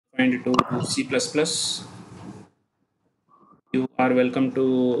and to C++. You are welcome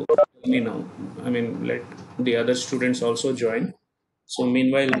to me now. I mean, let the other students also join. So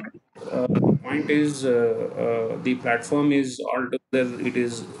meanwhile, the point is the platform is altogether, it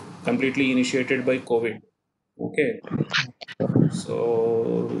is completely initiated by COVID. Okay.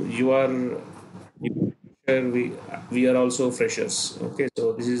 So we we are also freshers. Okay.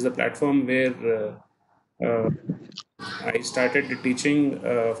 So this is the platform where I started teaching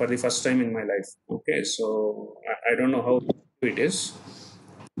for the first time in my life. Okay. So I don't know how it is,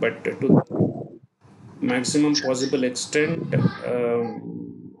 but to maximum possible extent,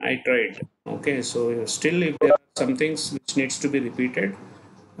 I tried. Okay, so still, if there are some things which needs to be repeated,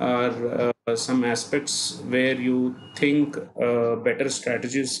 or some aspects where you think better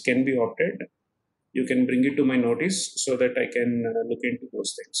strategies can be opted, you can bring it to my notice so that I can look into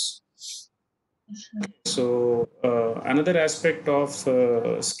those things. So another aspect of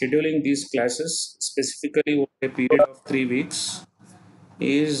scheduling these classes, specifically over a period of 3 weeks,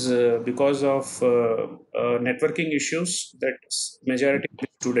 is because of networking issues that majority of the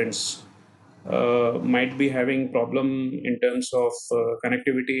students might be having problem in terms of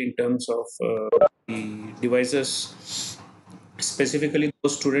connectivity, in terms of the devices, specifically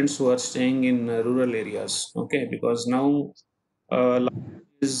those students who are staying in rural areas. Okay, because now life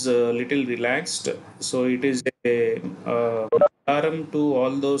is a little relaxed, so it is a alarm to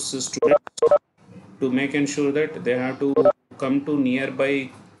all those students to make ensure that they have to come to near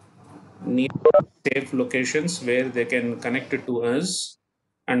safe locations where they can connect it to us,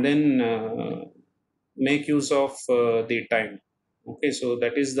 and then make use of the time. Okay, so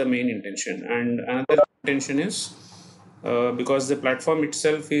that is the main intention. And another intention is because the platform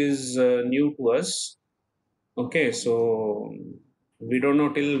itself is new to us. Okay, so we don't know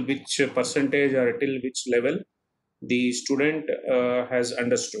till which percentage or till which level the student has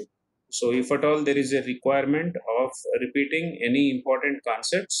understood. So, if at all there is a requirement of repeating any important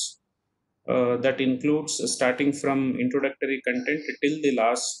concepts, that includes starting from introductory content till the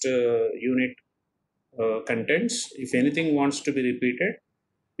last unit contents. If anything wants to be repeated,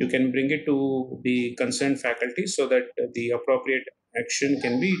 you can bring it to the concerned faculty so that the appropriate action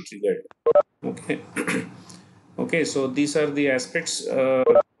can be triggered. Okay. Okay, so these are the aspects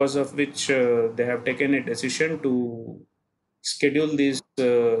because of which they have taken a decision to schedule these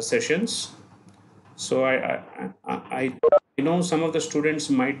sessions. So I know some of the students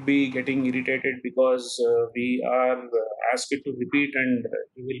might be getting irritated because we are asked to repeat, and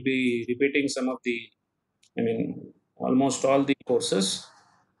we will be repeating some of the, I mean, almost all the courses.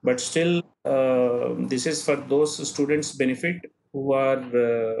 But still, this is for those students' benefit who are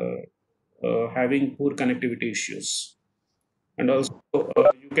having poor connectivity issues. And also,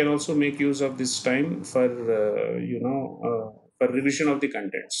 you can also make use of this time for for revision of the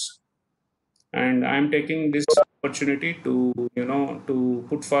contents. And I'm taking this opportunity to to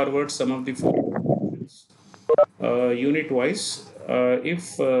put forward some of the unit wise,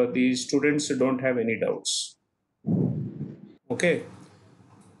 if the students don't have any doubts. Okay.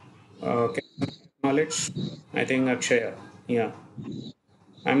 Can you acknowledge? I think Akshaya. Yeah.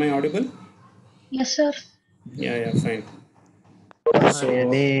 Am I audible? Yes, sir. Yeah, yeah, fine. So,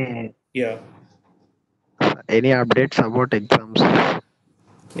 Any yeah. updates about exams?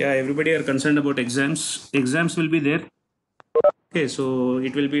 Yeah, everybody are concerned about exams. Exams will be there. Okay, so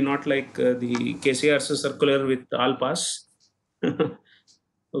it will be not like the KCR's circular with all pass.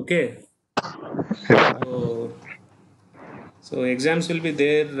 Okay. So, so exams will be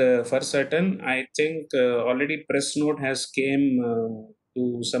there for certain. I think already press note has came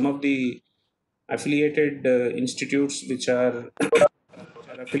to some of the affiliated institutes which are, which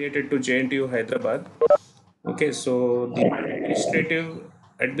are affiliated to JNTU Hyderabad. Okay, so the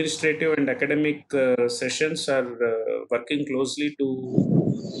administrative and academic sessions are working closely to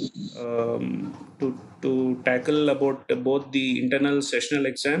tackle about both the internal sessional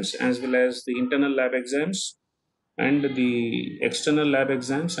exams as well as the internal lab exams and the external lab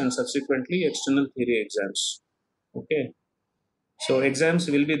exams and subsequently external theory exams. Okay, so exams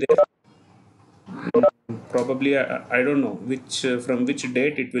will be there. Probably I don't know which from which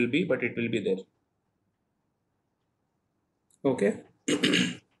date it will be, but it will be there. Okay.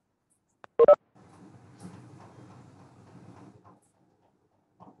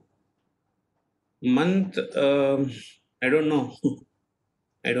 Month, I don't know.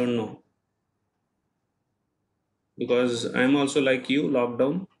 I don't know because I'm also like you, locked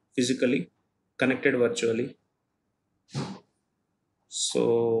down physically, connected virtually.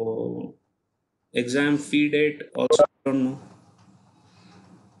 So exam fee date also I don't know.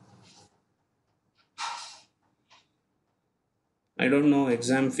 I don't know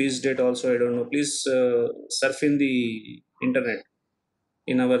exam fees date also. I don't know. Please surf in the internet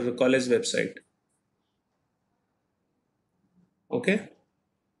in our college website. Okay,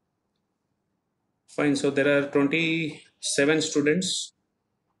 fine. So there are 27 students.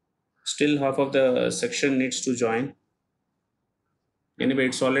 Still half of the section needs to join. Anyway,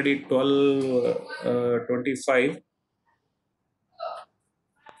 it's already 12:25.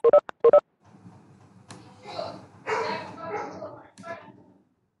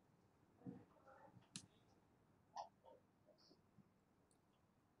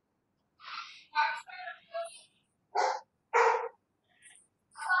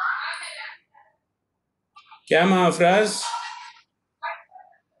 क्या माँ Afraz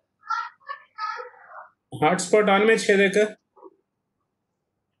hotspot on में छेदे का.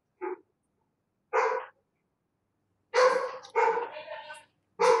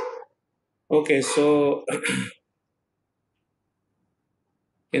 Okay, so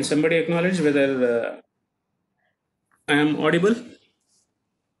can somebody acknowledge whether I am audible?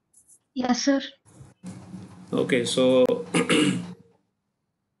 Yes, sir. Okay, so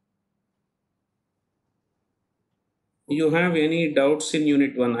you have any doubts in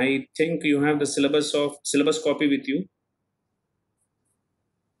Unit 1? I think you have the syllabus copy with you.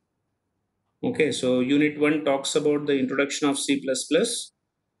 Okay, so Unit 1 talks about the introduction of C++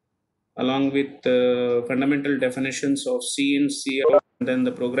 along with fundamental definitions of C in, C out, and then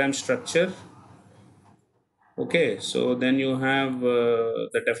the program structure. Okay, so then you have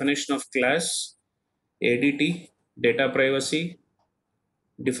the definition of class, ADT, data privacy,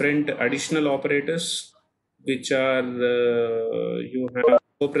 different additional operators, which are you have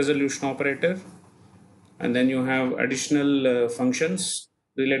scope resolution operator, and then you have additional functions,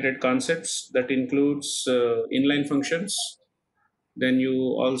 related concepts that includes inline functions. Then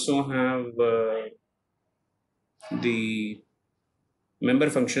you also have the member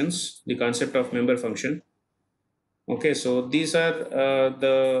functions, the concept of member function. Okay, so these are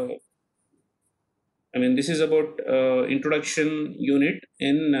this is about introduction unit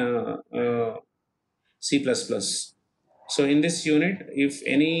in C++. So in this unit, if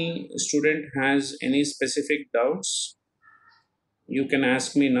any student has any specific doubts, you can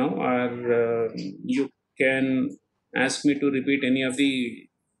ask me now, or you can ask me to repeat any of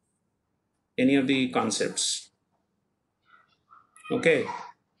the concepts. Okay.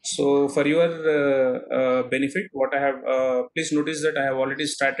 So for your benefit, what I have, please notice that I have already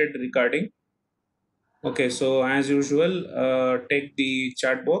started recording. Okay, so as usual, take the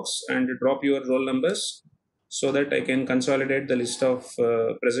chat box and drop your roll numbers so that I can consolidate the list of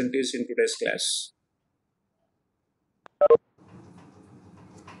presentees in today's class.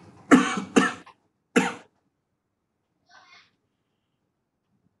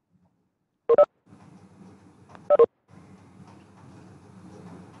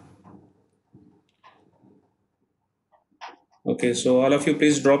 Okay, so all of you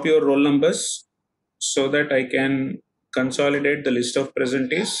please drop your roll numbers so that I can consolidate the list of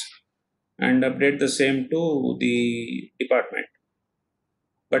presentees and update the same to the department.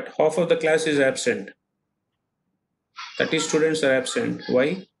 But half of the class is absent. 30 students are absent.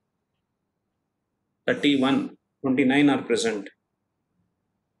 Why? 31, 29 are present.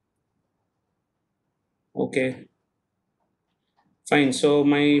 Okay, fine. So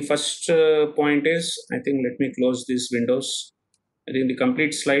my first point is, I think let me close these windows. I think the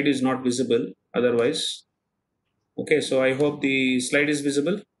complete slide is not visible otherwise. Okay, so I hope the slide is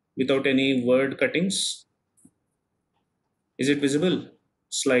visible without any word cuttings. Is it visible?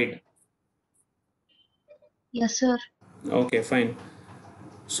 Slide. Yes, sir. Okay, fine.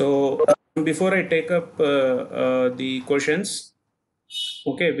 So before I take up the questions,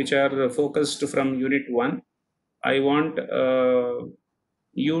 okay, which are focused from Unit 1, I want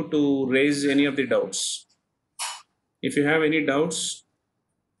you to raise any of the doubts. If you have any doubts,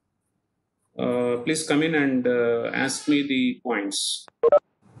 please come in and ask me the points.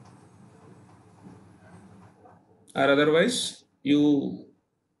 Or otherwise, you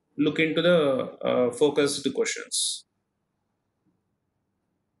look into the focused questions.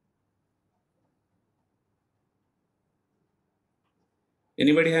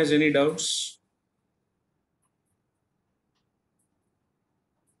 Anybody has any doubts?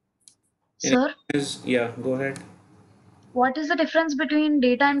 Sir, Yeah, go ahead. what is the difference between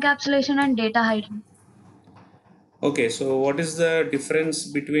data encapsulation and data hiding? Okay, so what is the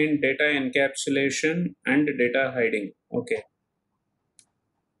difference between data encapsulation and data hiding? Okay,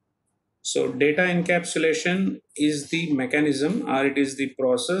 so data encapsulation is the mechanism, or it is the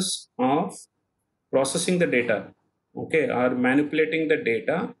process of processing the data, okay, or manipulating the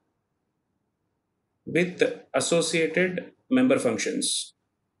data with associated member functions.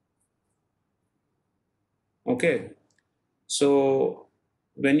 Okay, so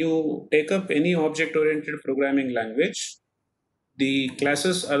when you take up any object oriented programming language, the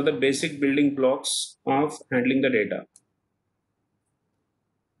classes are the basic building blocks of handling the data.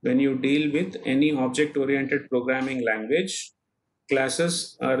 When you deal with any object oriented programming language,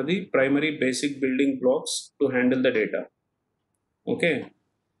 classes are the primary basic building blocks to handle the data. Okay,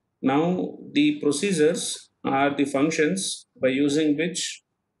 now the procedures are the functions by using which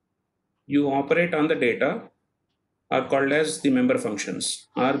you operate on the data are called as the member functions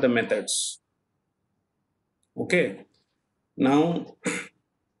or the methods. Okay, now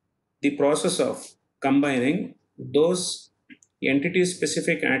the process of combining those entity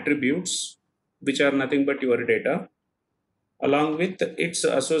specific attributes, which are nothing but your data, along with its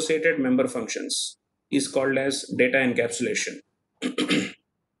associated member functions, is called as data encapsulation.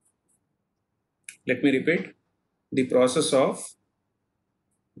 Let me repeat, the process of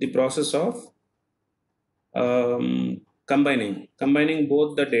combining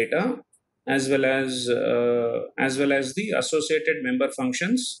both the data as well as the associated member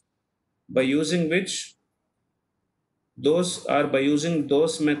functions, by using which by using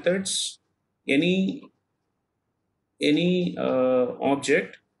those methods, any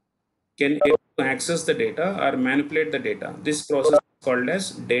object can able to access the data or manipulate the data. This process is called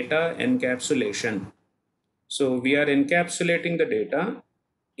as data encapsulation. So we are encapsulating the data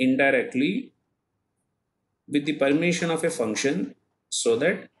indirectly with the permission of a function, so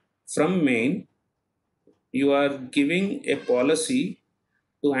that from main you are giving a policy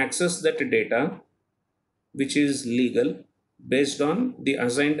to access that data which is legal based on the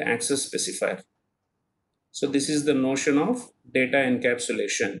assigned access specifier. So this is the notion of data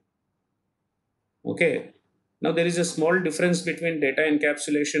encapsulation. Okay. Now there is a small difference between data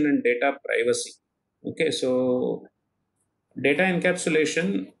encapsulation and data privacy. Okay. So data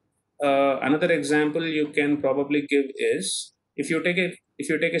encapsulation, another example you can probably give is, if you take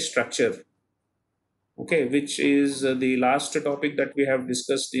a structure, okay, which is the last topic that we have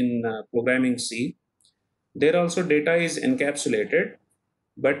discussed in programming C. There also data is encapsulated,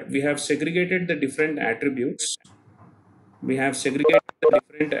 but we have segregated the different attributes. We have segregated the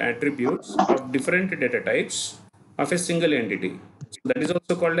different attributes of different data types of a single entity. So that is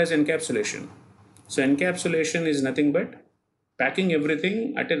also called as encapsulation. So encapsulation is nothing but packing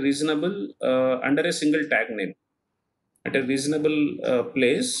everything at a reasonable under a single tag name, at a reasonable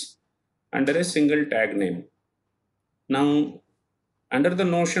place under a single tag name. Now, under the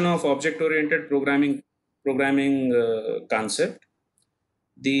notion of object-oriented programming concept,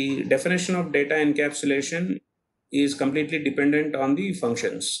 the definition of data encapsulation is completely dependent on the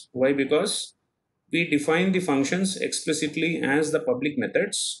functions. Why? Because we define the functions explicitly as the public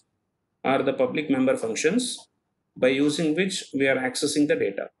methods or the public member functions by using which we are accessing the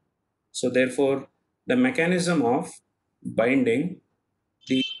data. So therefore, the mechanism of binding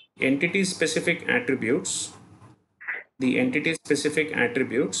the entity specific attributes,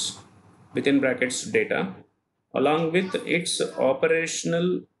 within brackets data, along with its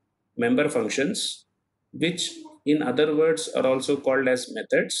operational member functions, which in other words are also called as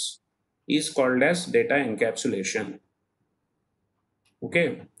methods, is called as data encapsulation.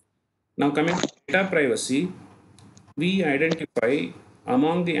 Okay. Now coming to data privacy, we identify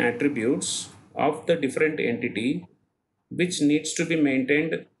among the attributes of the different entity which needs to be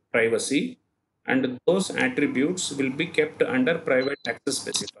maintained privacy, and those attributes will be kept under private access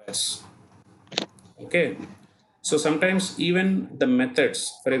specifiers. Okay, so sometimes even the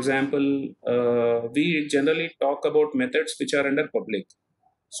methods, for example, we generally talk about methods which are under public.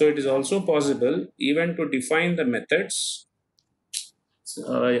 So it is also possible even to define the methods.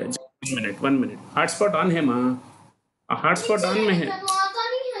 Yeah, just 1 minute, 1 minute. Hotspot on है माँ. Hotspot on में है.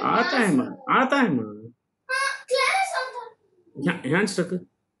 आता है माँ, आता है माँ. हैंड्स रख.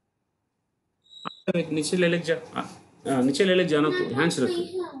 नीचे ले जा. नीचे ले जाना तो हैंड्स रख.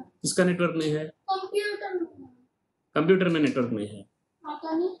 किसका नेटवर्क नहीं है? कंप्यूटर में नेटवर्क नहीं है.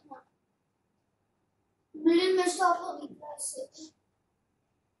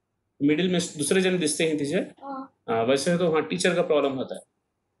 मिडिल में दूसरे जन दिसते हैं तुझे? वैसे तो हाँ, टीचर का प्रॉब्लम होता है.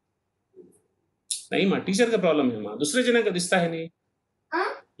 नहीं माँ, टीचर का प्रॉब्लम है माँ. दूसरे जना का दिसता है नहीं.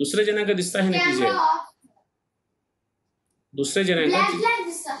 दूसरे जना का दिसता है नहीं तुझे. दूसरे जना का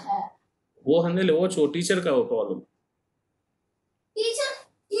वो हंडे वो छो टीचर का वो प्रॉब्लम.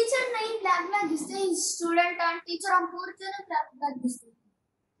 टीचर नहीं ब्लैक ब्लैक दिसते हैं. स्टूडेंट और टीचर हम पूरे जने ब्लैक ब्लैक दिसते हैं.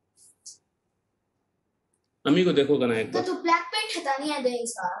 अम्मी को देखो गना एक बार. तो ब्लैक पेंट हटा नहीं है दे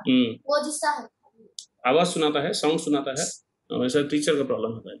इसका. वो जिसका है आवाज सुनाता है, साउंड सुनाता है, वैसे टीचर का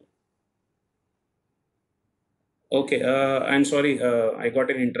प्रॉब्लम होता है. Okay, I'm sorry, I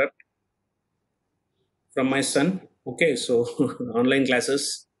got an interrupt from my son. Okay, so online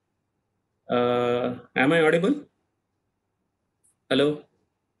classes. Am I audible? Hello?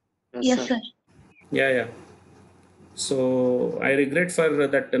 Yes, Yes, sir. sir. Yeah, yeah. So I regret for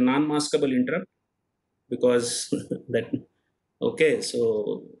that non-maskable interrupt because that, okay,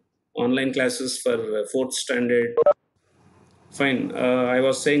 so online classes for fourth standard. Fine. I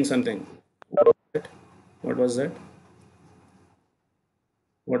was saying something. What was that?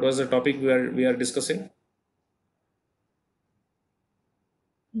 What was the topic we are discussing?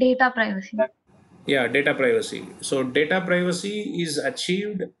 Data privacy. Yeah, data privacy. So data privacy is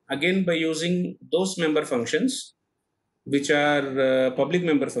achieved again by using those member functions which are public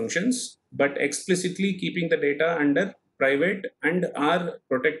member functions, but explicitly keeping the data under private and are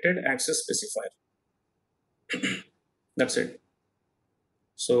protected access specifier. That's it.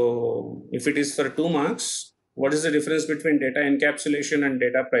 So if it is for 2 marks, what is the difference between data encapsulation and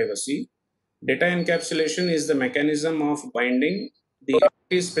data privacy? Data encapsulation is the mechanism of binding the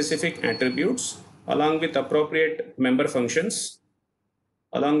entity specific attributes along with appropriate member functions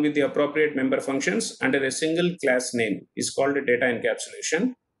under a single class name is called a data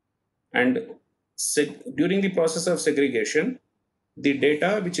encapsulation. And during the process of segregation, the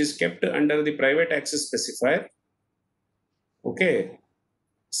data which is kept under the private access specifier, okay,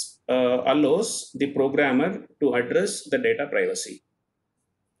 allows the programmer to address the data privacy.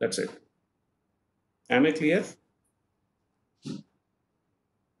 That's it. Am I clear?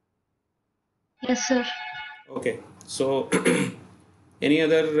 Yes, sir. Okay. So, any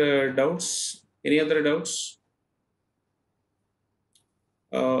other doubts? Any other doubts?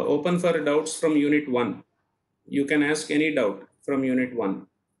 Open for doubts from Unit 1. You can ask any doubt from Unit 1.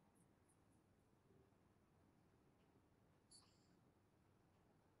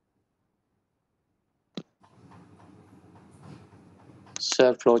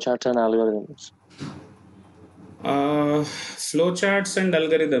 Sir, flowcharts and algorithms. Flowcharts and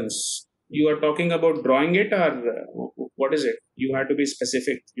algorithms. You are talking about drawing it, or what is it? You have to be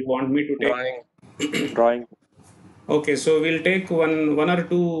specific. You want me to take? Drawing. Drawing. Okay, so we'll take one or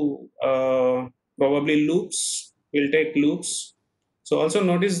two probably loops. We'll take loops. So also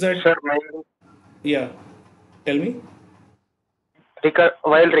notice that, Sir, yeah. Tell me.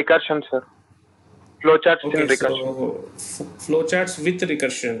 while recursion, sir. Flowcharts in Okay, recursion. so flowcharts with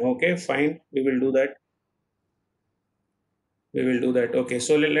recursion. Okay, fine. We will do that. We will do that. Okay,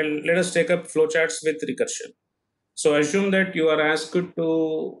 so let us take up flowcharts with recursion. So assume that you are asked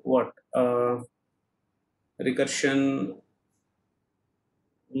to what? Recursion.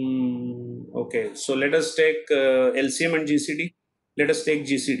 Okay, so let us take LCM and GCD. Let us take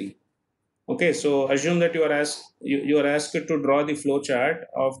GCD. Okay, so assume that you are asked to draw the flowchart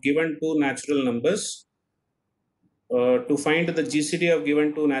of given two natural numbers. To find the GCD of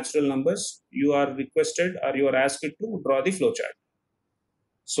given two natural numbers, you are requested or you are asked to draw the flowchart.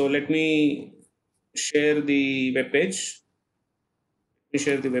 So let me share the web page. Let me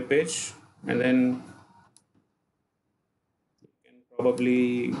share the web page, and then you can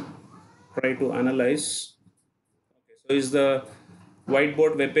probably try to analyze. Okay, so is the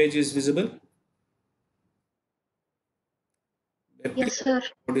whiteboard web page is visible? Web Yes, page sir.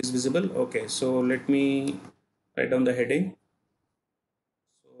 is visible. Okay, so let me write down the heading.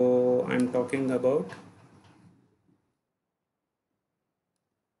 So I'm talking about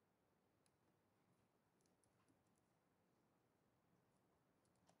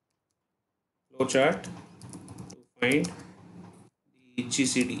flowchart to find the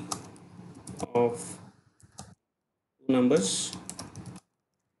GCD of two numbers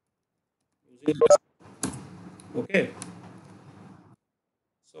using, okay.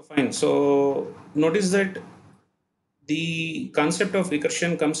 So fine. So notice that the concept of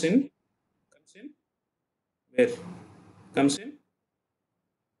recursion comes in where comes in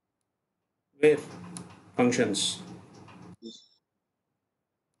where functions. Yes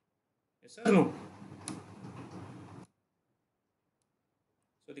or no?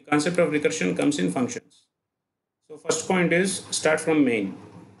 So the concept of recursion comes in functions. So first point is start from main.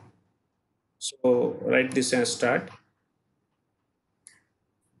 So write this as start.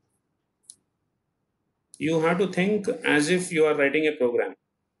 You have to think as if you are writing a program.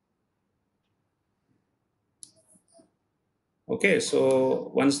 Okay,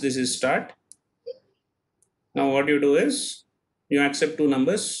 so once this is start, now what you do is you accept two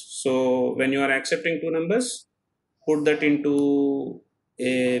numbers. So when you are accepting two numbers, put that into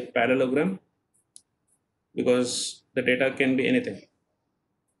a parallelogram because the data can be anything,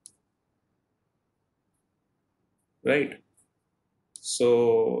 right?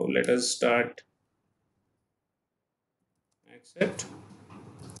 So let us start accept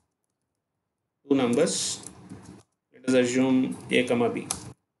two numbers. Let us assume a comma b.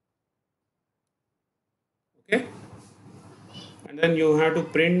 Okay, and then you have to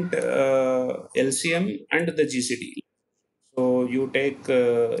print LCM and the GCD. So you take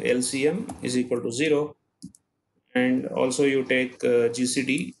LCM is equal to 0, and also you take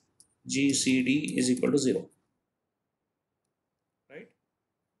GCD is equal to 0, right?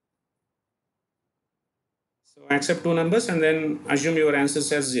 So accept two numbers and then assume your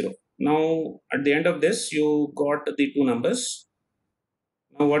answers as 0. Now at the end of this, you got the two numbers.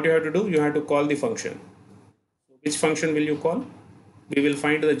 Now what you have to do, you have to call the function. Which function will you call? We will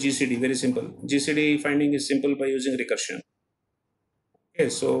find the GCD, very simple. GCD finding is simple by using recursion. Okay,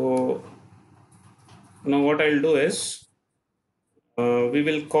 so now what I'll do is, we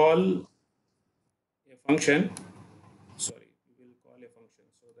will call a function. Sorry, we will call a function.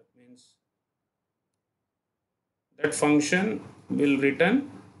 So that means that function will return.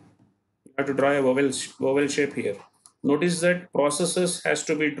 You have to draw a vowel shape here. Notice that processes has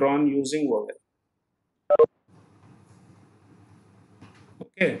to be drawn using vowel.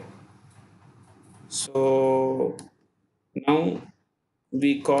 Okay, so now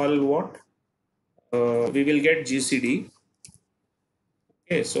we call what? We will get GCD.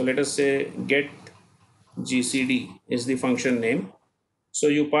 Okay, so let us say get GCD is the function name. So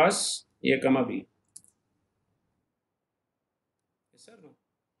you pass a comma b. Yes or no?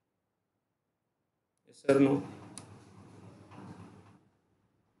 Yes or no?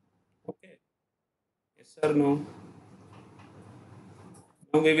 Okay. Yes or no?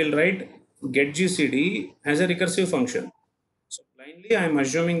 Now we will write get GCD as a recursive function. So blindly I am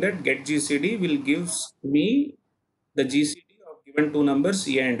assuming that get GCD will gives me the GCD of given two numbers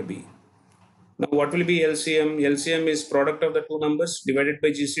a and b. Now what will be LCM? LCM is product of the two numbers divided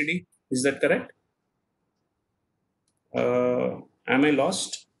by GCD. Is that correct? Am I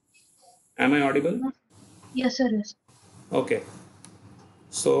lost? Am I audible? Yes, sir. Yes. Okay.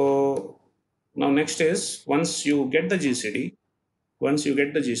 So now next is once you get the GCD,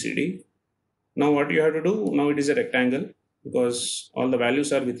 now what you have to do? Now it is a rectangle because all the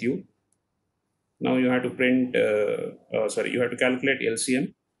values are with you. Now you have to print, you have to calculate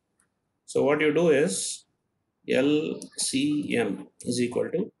LCM. So what you do is LCM is equal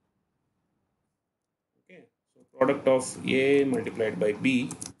to, okay, so product of A multiplied by B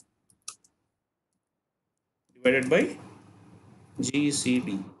divided by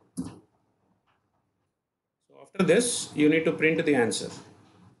GCD. So after this, you need to print the answer.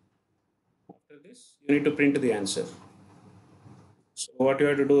 So what you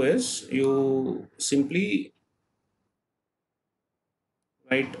have to do is you simply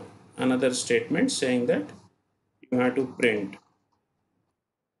write another statement saying that you have to print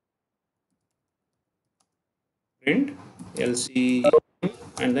LCM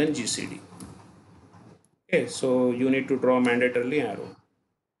and then GCD. Okay, so you need to draw mandatorily arrow.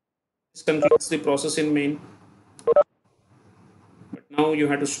 This concludes the process in main. But now you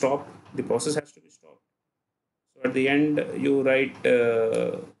have to stop. The process has to be stopped. So at the end, you write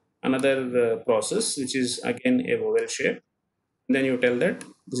another process, which is again a vowel shape. And then you tell that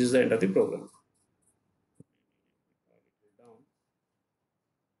this is the end of the program.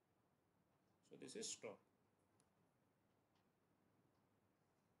 So this is stop.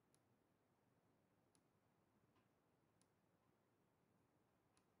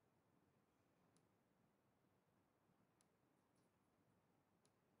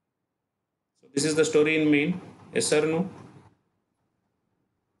 So this is the story in main. Yes or no?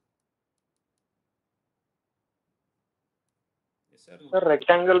 Yes or no? Sir,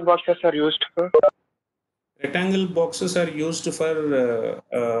 rectangle boxes are used for. Rectangle boxes are used for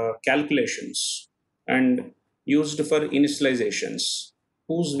calculations and used for initializations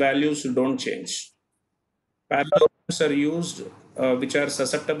whose values don't change. Parallel are used which are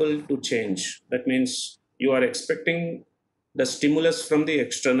susceptible to change. That means you are expecting the stimulus from the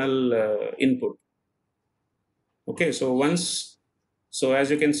external input. Okay, so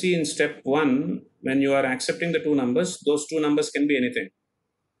as you can see in step 1, when you are accepting the two numbers, those two numbers can be anything.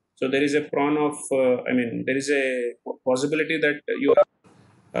 So there is a there is a possibility that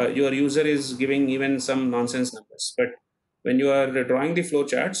your user is giving even some nonsense numbers. But when you are drawing the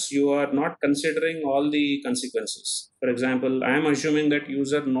flowcharts, you are not considering all the consequences. For example, I am assuming that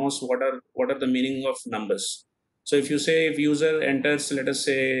user knows what are the meaning of numbers. So if you say if user enters, let us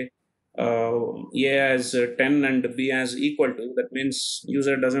say A as 10 and B as equal to, that means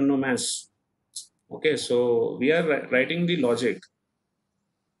user doesn't know maths. Okay, so we are writing the logic.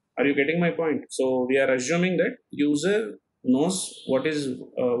 Are you getting my point? So we are assuming that user knows what is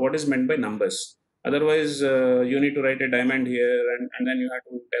meant by numbers. Otherwise, you need to write a diamond here, and then you have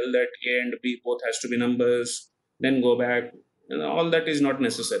to tell that A and B both has to be numbers, then go back. All that is not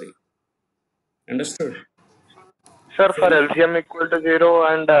necessary. Understood? Sir, If for any, LCM equal to 0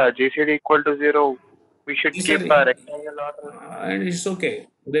 and GCD equal to 0, we should these keep are, a rectangle or and it's okay.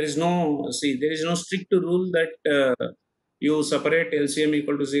 There is no strict rule that you separate LCM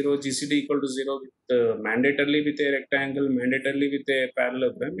equal to 0, GCD equal to 0 with mandatorily with a rectangle, mandatorily with a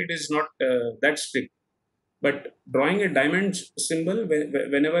parallelogram. It is not that strict. But drawing a diamond symbol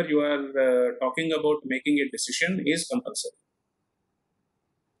whenever you are talking about making a decision is compulsory.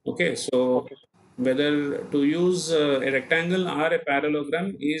 Okay, so okay. whether to use a rectangle or a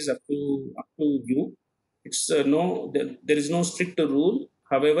parallelogram is up to you. It's there is no strict rule.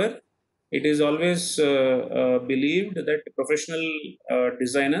 However, it is always believed that professional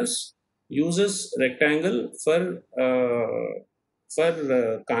designers uses rectangle for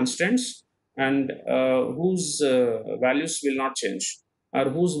constants and whose values will not change or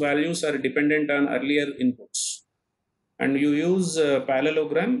whose values are dependent on earlier inputs, and you use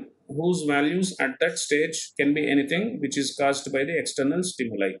parallelogram whose values at that stage can be anything which is caused by the external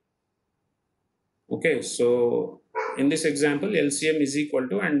stimuli. Okay, so in this example, LCM is equal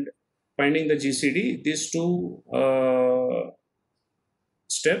to, and finding the GCD, these two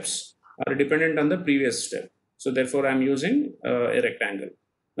steps are dependent on the previous step. So therefore, I'm using a rectangle.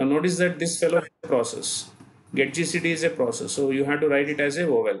 Now notice that this fellow is a process. Get GCD is a process, so you have to write it as a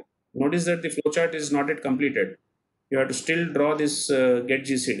oval. Notice that the flowchart is not yet completed. You have to still draw this get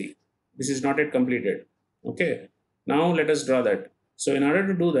GCD. This is not yet completed. Okay. Now let us draw that. So in order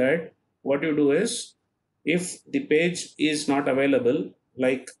to do that, what you do is, if the page is not available,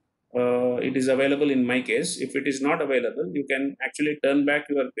 like it is available in my case, if it is not available, you can actually turn back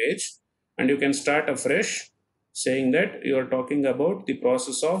your page and you can start afresh, saying that you are talking about the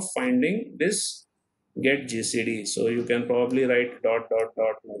process of finding this get GCD. So you can probably write dot dot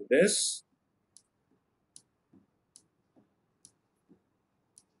dot like this.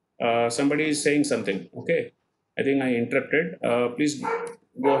 Somebody is saying something. Okay, I think I interrupted. Please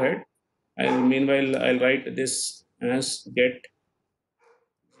go ahead. Meanwhile, I'll write this as get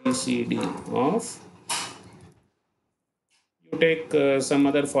GCD of. You take some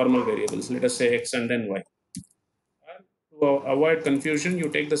other formal variables. Let us say x and then y. To avoid confusion, you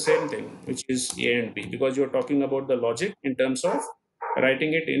take the same thing, which is A and B, because you're talking about the logic in terms of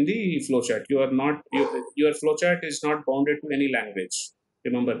writing it in the flowchart. You are not your flowchart is not bounded to any language.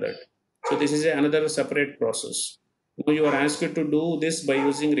 Remember that. So this is another separate process. Now you are asked to do this by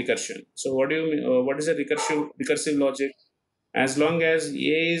using recursion. So what do you mean? What is a recursive logic? As long as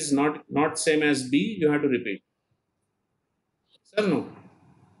A is not same as B, you have to repeat. Sir, no.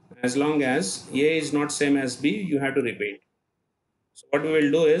 As long as A is not same as B, you have to repeat. So what we will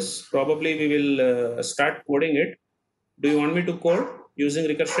do is, probably we will start coding it. Do you want me to code using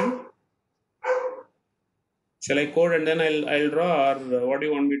recursion? Shall I code and then I'll draw, or what do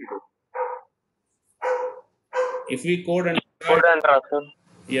you want me to do? If we code and draw, Code and draw, sir.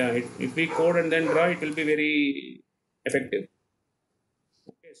 yeah, if we code and then draw, it will be very effective.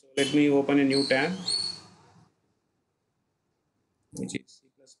 Okay, so let me open a new tab, which is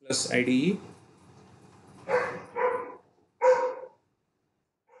C++ IDE. Oh,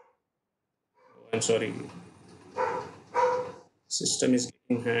 I'm sorry, system is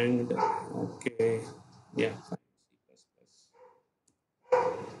getting hanged. Okay, yeah.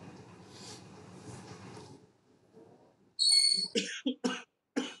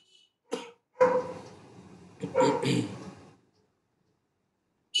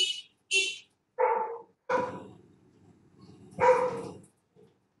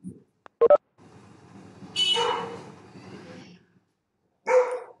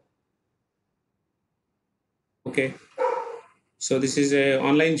 Okay, so this is a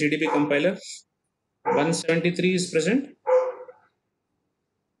online GDP compiler. 173 is present.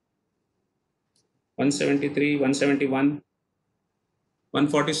 173, 171,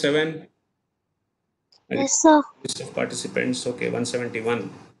 147. Yes, sir. List of participants. Okay,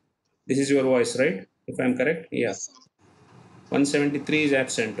 171. This is your voice, right? If I'm correct? Yeah. Yes, sir. 173 is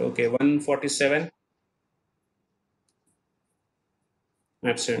absent. Okay, 147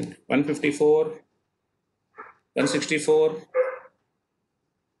 absent. 154, 164,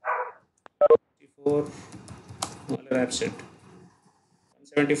 64, all are absent.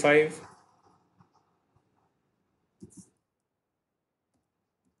 175.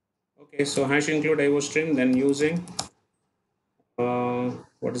 Okay, so hash include IO string, then using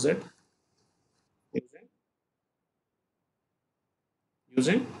what is it?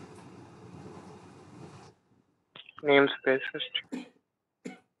 Using Namespaces.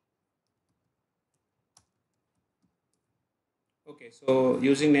 Okay, so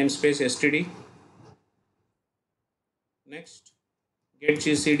using namespace std. Next, get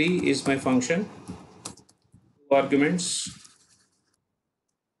GCD is my function. Two arguments.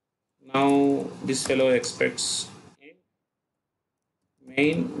 Now this fellow expects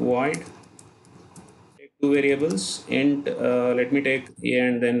main void. Take two variables. Int. Let me take a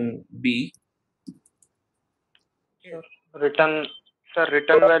and then b. Sir, return, sir,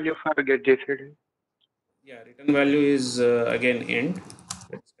 return value for get GCD. Yeah, return value is again int.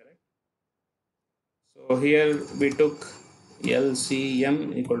 That's correct. So here we took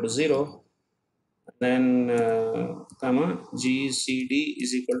LCM equal to 0, then comma GCD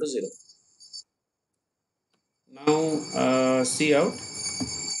is equal to 0. Now see out,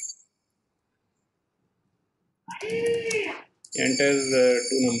 enter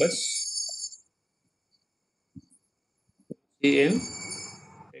two numbers, CN,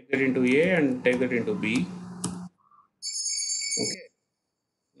 take that into A and take that into B. Okay.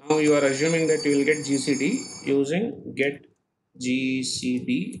 Now you are assuming that you will get GCD using get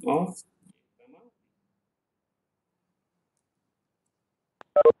GCD of,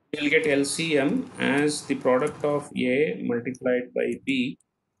 you will get LCM as the product of A multiplied by B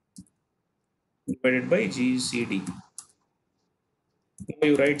divided by GCD. Now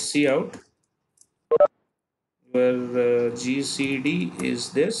you write C out, where GCD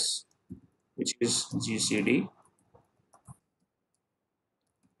is this, which is GCD,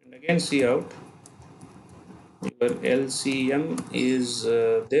 and again C out, your LCM is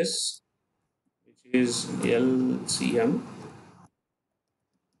this, which is LCM,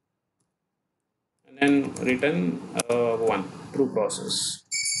 and then return 1, true process.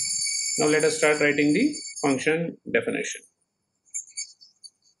 Now let us start writing the function definition.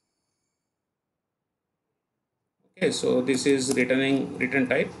 Okay, so this is returning return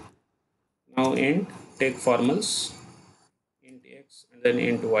type. Now int, take formals, int x and then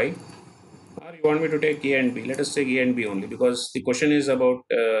int y. Or you want me to take A and B? Let us take A and B only, because the question is about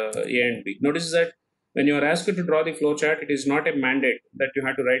A and B. Notice that when you are asked to draw the flow chart, it is not a mandate that you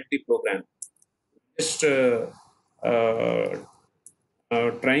have to write the program. Just uh,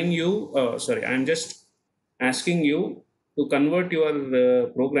 I'm just asking you to convert your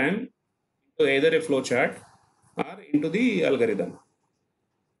program to either a flow chart or into the algorithm.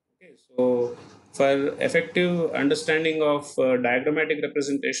 Okay, so for effective understanding of diagrammatic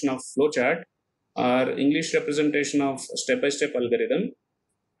representation of flowchart or English representation of step-by-step algorithm,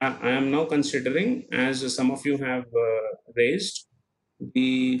 I am now considering, as some of you have raised,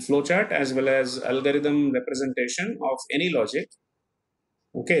 the flowchart as well as algorithm representation of any logic.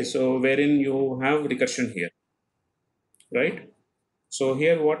 Okay, so wherein you have recursion here, right? So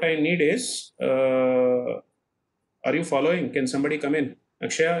here what I need is, are you following? Can somebody come in?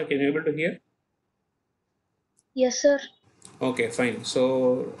 Akshaya, can you able to hear? Yes, sir. Okay, fine.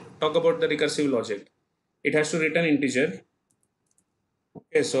 So talk about the recursive logic. It has to return integer.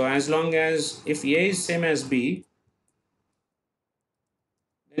 Okay, so as long as if A is same as B,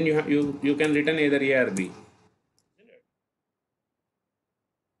 then you can return either A or B.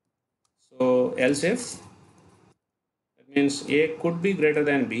 So else if, that means A could be greater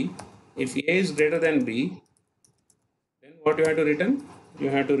than B. If A is greater than B, then what you have to return? You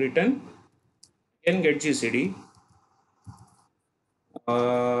have to return again get GCD.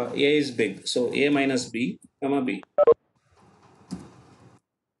 A is big, so A minus B, comma B.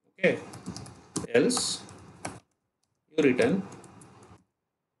 Okay, else you return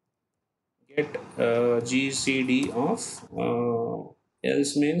get GCD of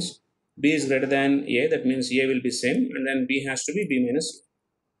else means B is greater than A, that means A will be same, and then B has to be B minus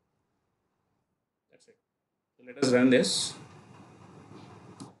A. That's it. So let us run this.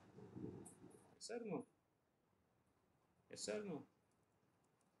 Yes or no? Yes or no?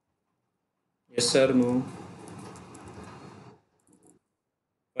 Yes or no?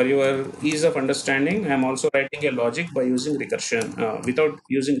 For your ease of understanding, I am also writing a logic by using recursion, without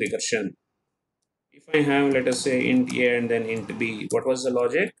using recursion. If I have, let us say, int A and then int B, what was the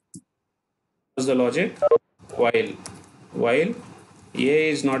logic? What was the logic? While A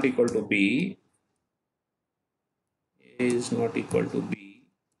is not equal to B, A is not equal to B.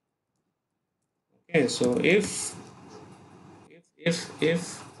 Okay, so if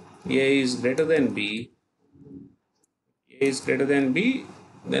A is greater than B, A is greater than B,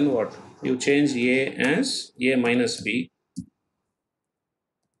 then what? You change A as A minus B.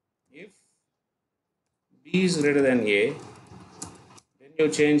 If B is greater than A, then you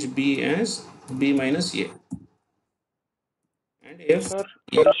change B as B minus A. And if Sir,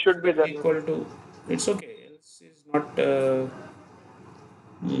 A else is should be not there. equal to, it's okay. Else is not.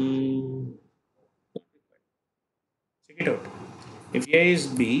 Mm, check it out. If A is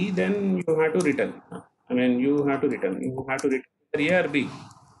B, then you have to return. I mean, you have to return. You have to return either A or B.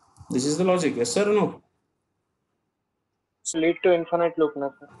 This is the logic. Yes, sir, or no? Lead to infinite loop, na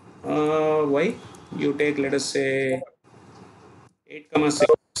sir. Why? You take, let us say, 8 comma 6.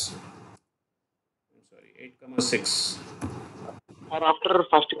 I'm sorry, 8 comma 6. Or after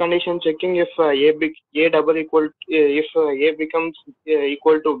first condition checking if A double equal if A becomes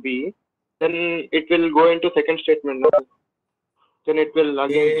equal to B, then it will go into second statement. Na sir. Then it will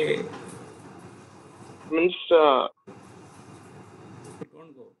again check. A, Means don't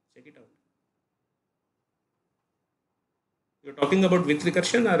go. Check it out. You're talking about with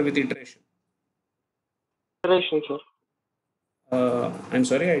recursion or with iteration? iteration, sir. I'm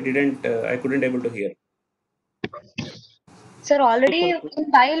sorry, I couldn't able to hear. Sir, already Iteration, sir.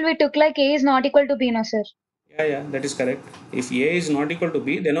 in while we took like A is not equal to B, no, sir. Yeah, that is correct. If A is not equal to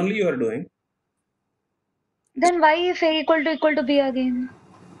B, then only you are doing. Then why if A equal to B again?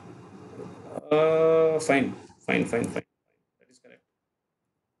 Fine. That is correct.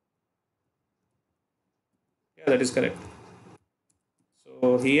 Yeah, that is correct.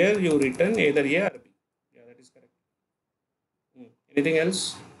 So here you return either A or B. Yeah, that is correct. Anything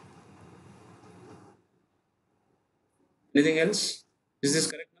else? Anything else? Is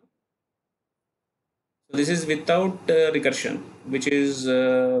this correct now? So this is without recursion, which is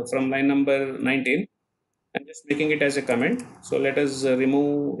from line number 19. I'm just making it as a comment. So let us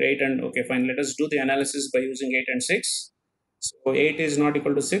remove 8 and okay, fine. Let us do the analysis by using 8 and 6. So 8 is not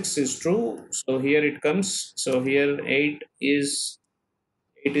equal to 6 is true. So here it comes. So here 8 is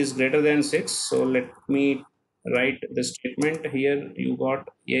greater than 6. So let me write the statement here. You got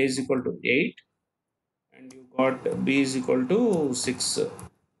A is equal to 8 and you got B is equal to 6.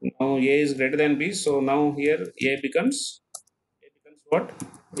 Now A is greater than B. So now here A becomes what?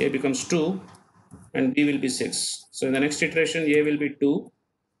 A becomes 2 and B will be 6. So in the next iteration, A will be 2,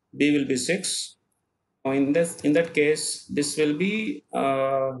 B will be 6. Now in that case, this will be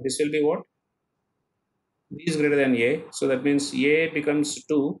what? B is greater than A. So that means A becomes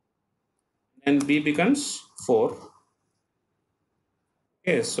 2 and B becomes 4.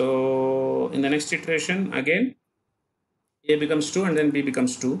 Okay, so in the next iteration, again, A becomes 2 and then B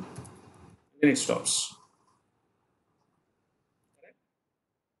becomes 2. Then it stops.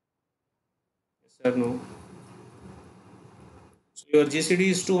 Yes or no? So your GCD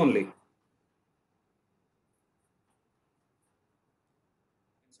is 2 only. Can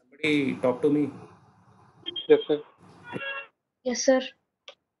somebody talk to me? Yes, sir. Yes, sir.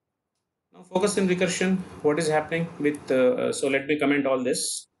 Now focus in recursion. What is happening with, so let me comment all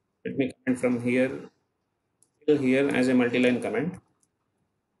this. Let me comment from here till here as a multi-line comment.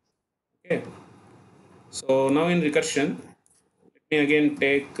 Okay. So now in recursion, let me again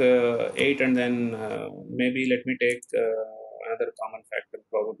take 8 and then maybe let me take another common factor,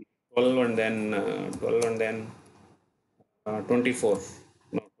 probably 12 and then 24.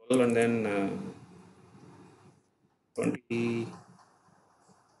 No, 12 and then 20,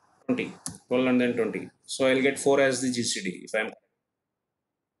 20. 12 and then 20. So I'll get 4 as the GCD if I'm correct.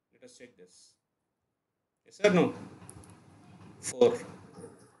 Let us check this. Yes or no? 4.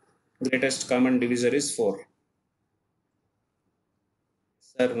 Greatest common divisor is 4.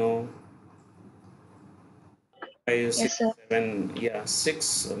 Yes or no? 5, 6, Yes, sir. 7, yeah,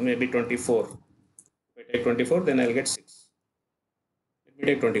 6, maybe 24. If I take 24, then I'll get 6. Let me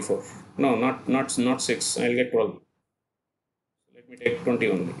take 24. No, not 6. I'll get 12. Let me take 20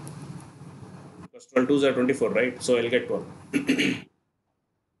 only. Because 12 twos are 24, right? So I'll get 12.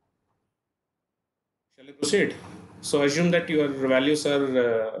 Shall I proceed? So assume that your values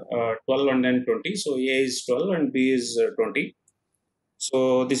are 12 and then 20. So A is 12 and B is 20.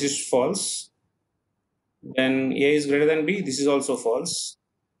 So this is false. Then A is greater than B. This is also false.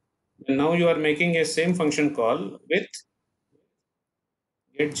 And now you are making a same function call with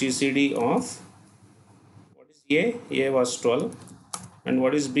get GCD of what is A? A was 12. And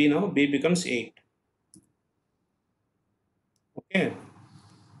what is B now? B becomes 8. Okay.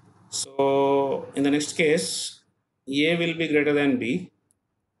 So in the next case, A will be greater than B.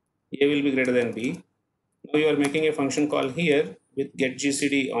 A will be greater than B. Now you are making a function call here with get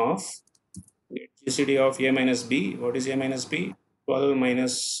GCD of A minus B. What is A minus B? 12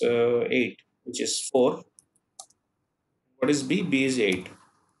 minus 8, which is 4. What is B? B is 8.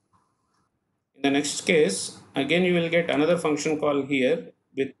 In the next case, again you will get another function call here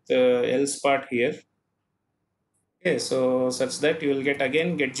with else part here. Okay, so such that you will get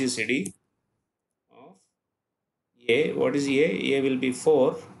again get GCD of A. What is A? A will be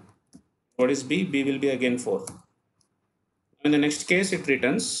 4. What is B? B will be again 4. In the next case, it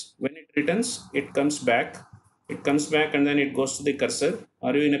returns. When it returns, it comes back. It comes back and then it goes to the cursor.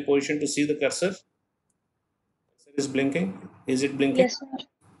 Are you in a position to see the cursor? Cursor is blinking. Is it blinking? Yes, sir.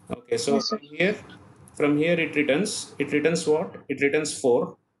 Okay, so Yes, sir. from here it returns what? It returns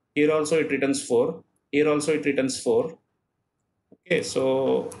 4. Here also it returns 4. Here also it returns 4. Okay,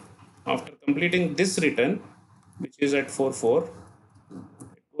 so after completing this return, which is at 4 4,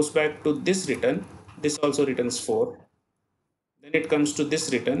 it goes back to this return. This also returns 4. Then it comes to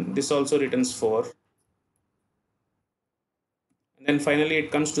this return. This also returns 4. And then finally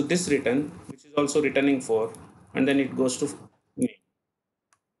it comes to this return, which is also returning 4. And then it goes to me.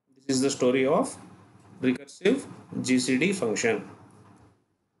 This is the story of recursive GCD function.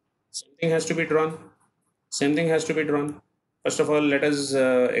 Something has to be drawn. Same thing has to be drawn. First of all, let us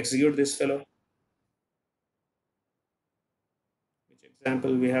execute this fellow. Which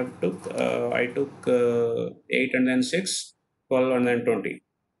example we have took? I took 8 and then 6, 12 and then 20.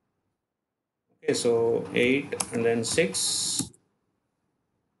 Okay, so 8 and then 6.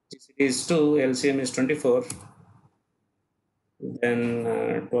 GCD is 2, LCM is 24. Then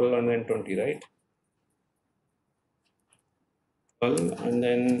 12 and then 20, right? 12 and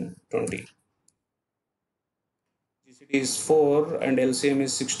then 20. GCD is 4 and LCM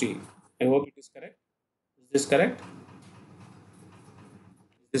is 60. I hope it is correct. Is this correct?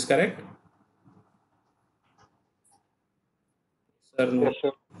 Is this correct? Sir, no. Yes, sir.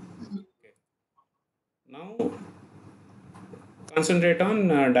 Okay. Now concentrate on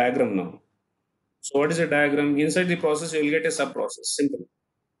diagram now. So what is a diagram? Inside the process, you will get a sub-process. Simple.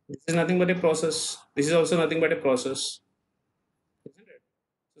 This is nothing but a process. This is also nothing but a process. Isn't it?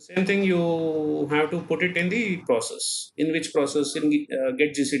 So same thing you have to put it in the process. In which process? In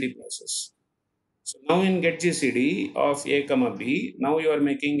get GCD process. So now in get GCD of A comma B, now you are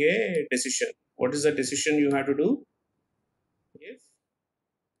making a decision. What is the decision you have to do? If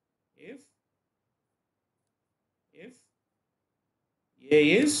if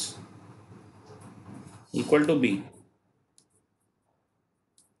A is equal to B.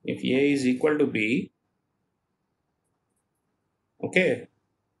 If A is equal to B, okay.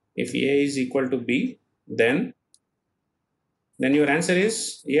 If A is equal to B, then your answer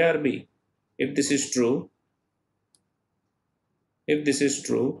is A or B. If this is true,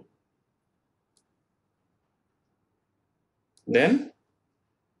 then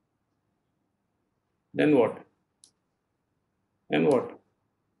what? Then what?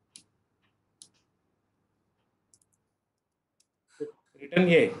 Return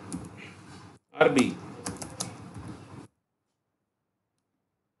A or B.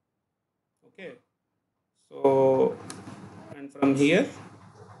 Okay. So, and from here,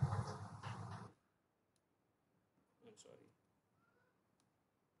 I'm sorry,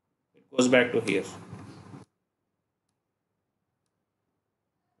 it goes back to here.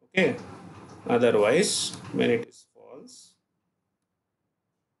 Okay. Otherwise, when it is false,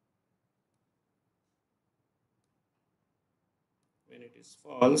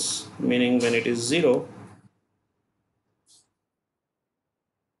 meaning when it is 0,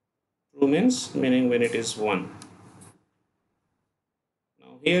 true means meaning when it is 1.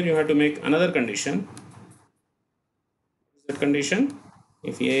 Now here you have to make another condition. What is that condition?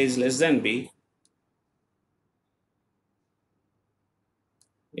 If A is less than B,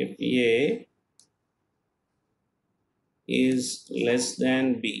 if A is less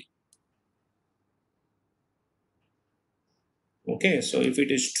than B. Okay, so if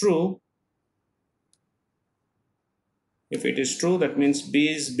it is true, that means B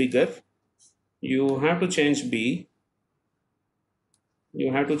is bigger. You have to change B.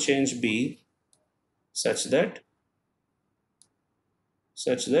 Such that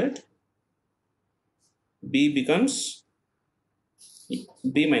B becomes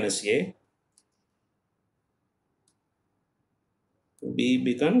B minus A. B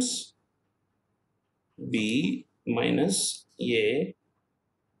becomes B minus A,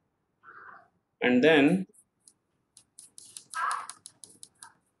 and then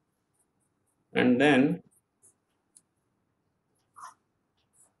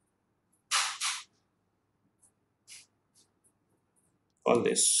all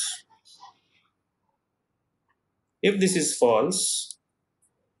this. If this is false,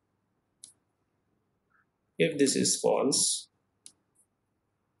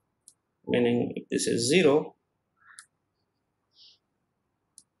 meaning if this is 0,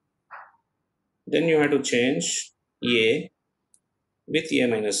 then you have to change A with A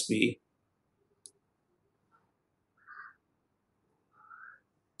minus B.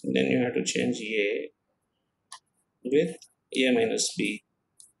 Then you have to change A with A minus B.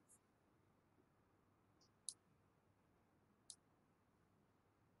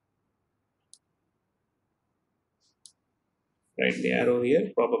 write the arrow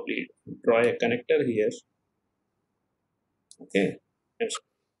here, probably draw a connector here. Okay, and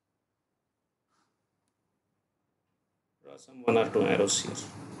draw some 1 or 2 arrows here.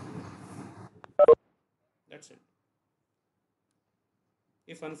 That's it.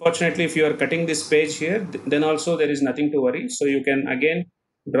 If unfortunately, if you are cutting this page here, then also there is nothing to worry. So you can again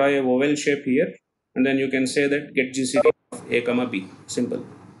draw a oval shape here, and then you can say that get GCD of A comma B. Simple.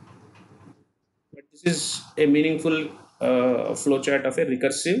 But this is a meaningful flowchart of a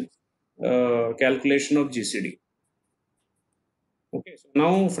recursive calculation of GCD. Okay, so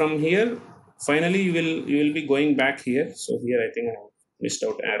now from here, finally you will be going back here. So here I think I missed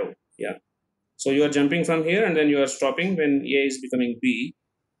out arrow. Yeah. So you are jumping from here and then you are stopping when A is becoming B,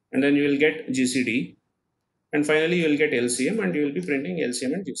 and then you will get GCD, and finally you will get LCM, and you will be printing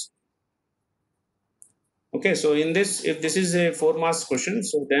LCM and GCD. Okay, so in this, if this is a 4 marks question,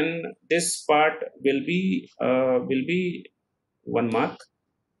 so then this part will be 1 mark.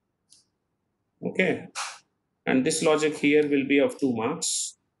 Okay, and this logic here will be of 2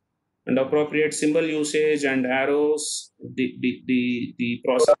 marks, and appropriate symbol usage and arrows, the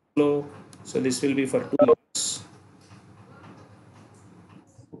process flow, so this will be for 2 marks.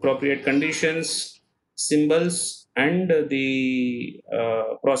 Appropriate conditions, symbols, and the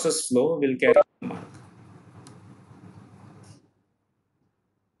process flow will carry 1 mark.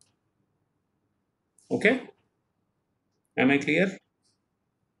 Okay, am I clear?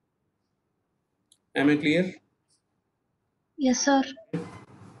 Am I clear? Yes, sir.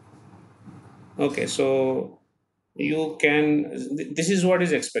 Okay, so you can, this is what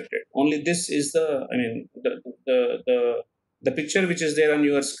is expected. Only this is the, I mean, the picture which is there on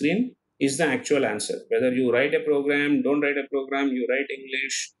your screen is the actual answer. Whether you write a program, don't write a program, you write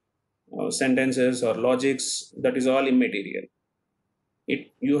English sentences or logics, that is all immaterial.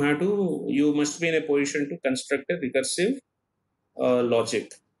 You must be in a position to construct a recursive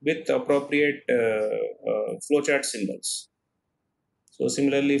logic with appropriate flowchart symbols. So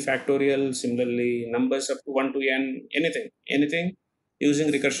similarly, factorial, similarly, numbers up to 1 to n, anything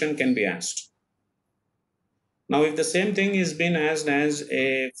using recursion can be asked. Now, if the same thing is being asked as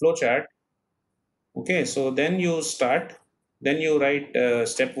a flowchart, okay, so then you start, then you write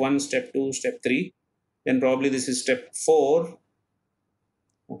step 1, step 2, step 3, then probably this is step 4.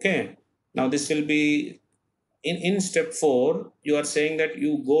 Okay, now this will be in step 4, you are saying that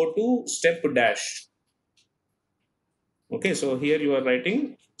you go to step dash. Okay, so here you are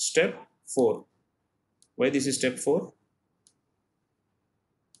writing step 4. Why this is step 4?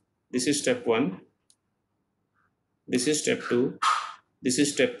 This is step 1. This is step 2. This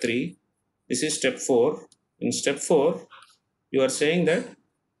is step 3. This is step 4. In step 4, you are saying that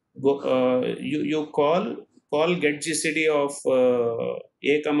you call get GCD of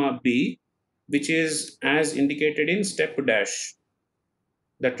A comma B, which is as indicated in step dash.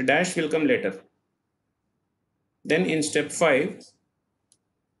 That dash will come later. Then in step 5,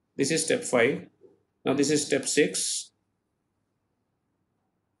 this is step 5. Now this is step 6.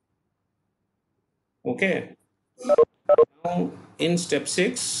 Okay. Now in step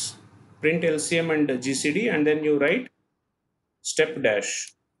 6, print LCM and GCD, and then you write step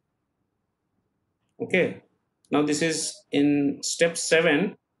dash. Okay. Now this is in step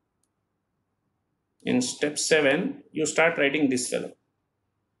 7. In step 7, you start writing this fellow.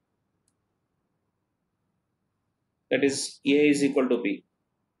 That is A is equal to B.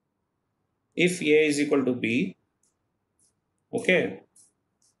 If A is equal to B, okay.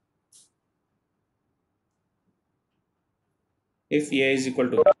 If A is equal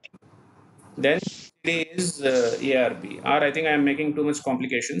to B, then it is A or B. Or I think I am making too much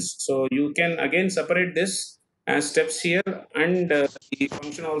complications. So you can again separate this as steps here, and the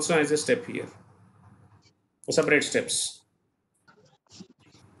function also as a step here. Separate steps.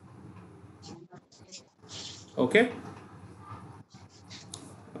 Okay.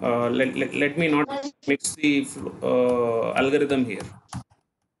 Let me not mix the algorithm here.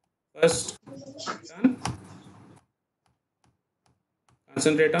 First,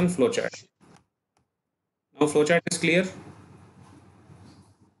 concentrate on flowchart. Now flowchart is clear.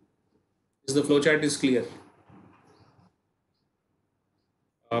 Is the flowchart is clear?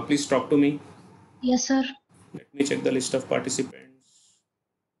 Please talk to me. Yes, sir. Let me check the list of participants.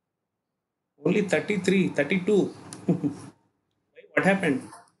 Only 33, 32. What happened?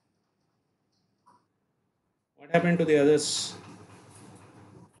 What happened to the others?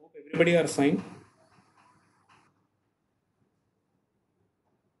 Hope everybody are fine.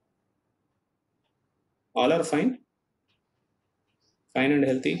 All are fine. Fine and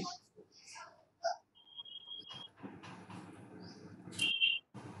healthy.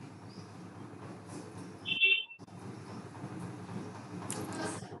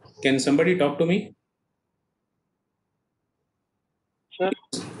 Can somebody talk to me? Sir?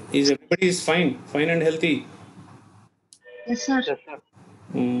 Is everybody is fine and healthy? Yes, sir. Yes, sir.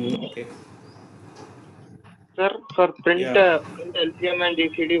 Okay. Sir, for print, Yeah, print LCM and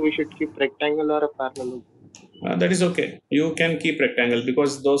ECD, we should keep rectangle or a parallelogram. that is okay. You can keep rectangle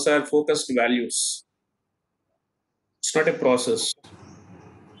because those are focused values. It's not a process.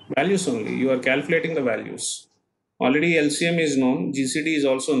 Values only. You are calculating the values. Already LCM is known, GCD is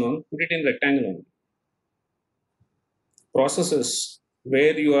also known. Put it in rectangle only. Processes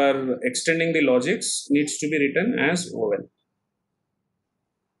where you are extending the logics needs to be written as oval.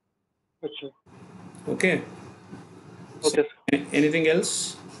 Okay. Okay. So, Okay, sir. anything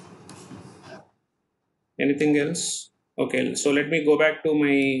else? Anything else? Okay. So let me go back to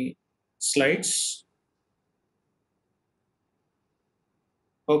my slides.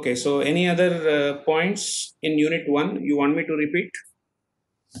 Okay. So any other points in Unit 1 you want me to repeat?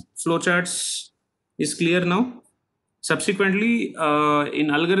 Flowcharts is clear now. Subsequently, in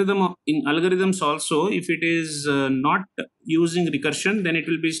algorithms also, if it is not using recursion, then it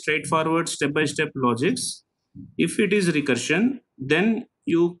will be straightforward step-by-step logics. If it is recursion, then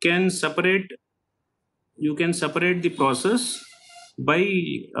you can separate the process by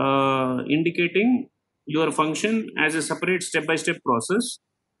indicating your function as a separate step-by-step process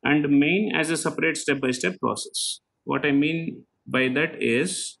and main as a separate step-by-step process. What I mean by that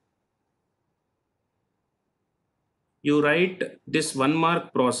is, you write this one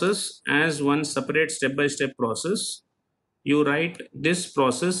mark process as one separate step by step process. You write this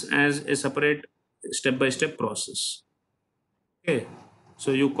process as a separate step by step process. Okay. So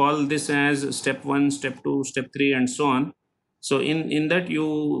you call this as step 1, step 2, step 3, and so on. So in that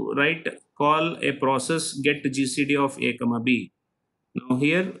you write call a process get GCD of A comma B. Now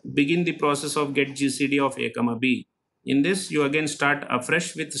here begin the process of get GCD of A comma B. In this you again start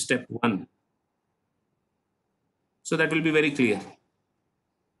afresh with step 1. So that will be very clear.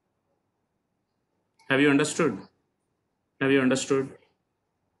 Have you understood? Have you understood?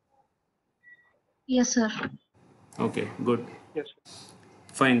 Yes, sir. Okay, good. Yes, sir.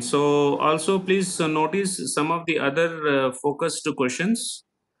 Fine. So also please notice some of the other focused questions.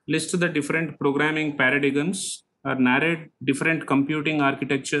 List the different programming paradigms or narrate different computing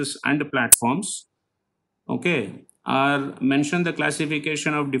architectures and platforms. Okay. Or mention the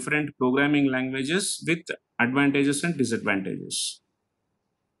classification of different programming languages with advantages and disadvantages.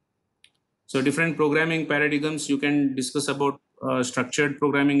 So different programming paradigms you can discuss about structured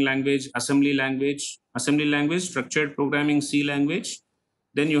programming language, assembly language, structured programming C language.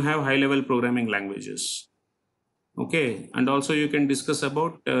 Then you have high level programming languages. Okay, and also you can discuss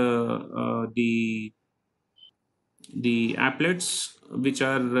about the applets which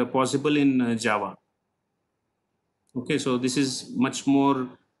are possible in Java. Okay, so this is much more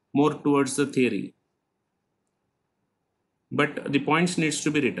towards the theory, but the points needs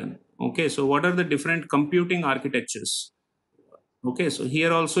to be written. Okay, so what are the different computing architectures? Okay, so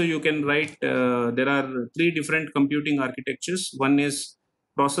here also you can write, there are three different computing architectures. One is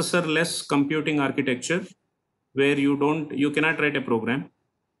processor-less computing architecture, where you cannot write a program.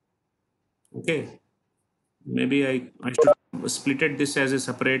 Okay, maybe I should split it this as a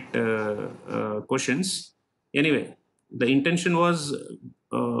separate questions. Anyway, the intention was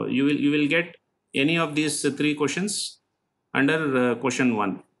you will get any of these three questions under question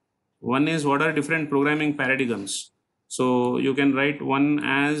one. One is what are different programming paradigms. So you can write one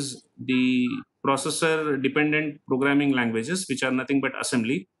as the processor dependent programming languages, which are nothing but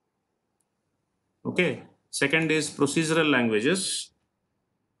assembly. Okay. Second is procedural languages.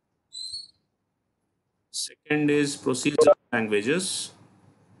 Second is procedural languages.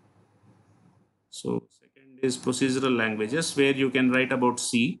 So second is procedural languages where you can write about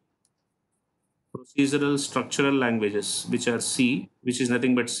C. Procedural structural languages, which are C, which is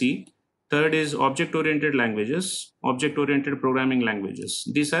nothing but C. Third is object-oriented languages, object-oriented programming languages.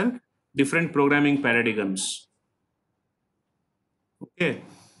 These are different programming paradigms. Okay.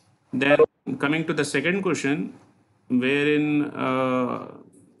 Then coming to the second question, wherein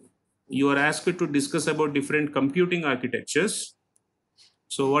you are asked to discuss about different computing architectures.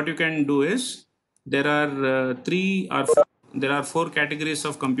 So what you can do is there are there are four categories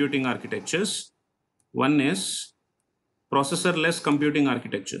of computing architectures. One is processor-less computing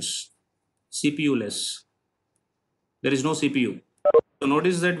architectures, CPU-less. There is no CPU. So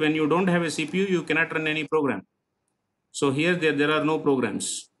notice that when you don't have a CPU, you cannot run any program. So here there are no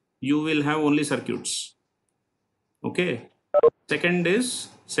programs. You will have only circuits. Okay. Second is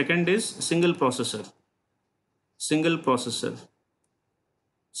single processor, single processor,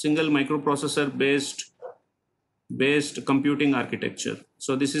 single microprocessor based based computing architecture.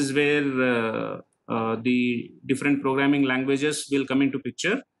 So this is where the different programming languages will come into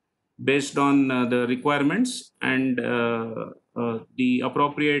picture based on the requirements, and the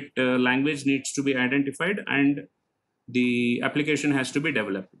appropriate language needs to be identified, and the application has to be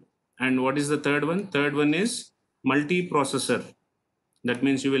developed. And what is the third one? Third one is multi-processor. That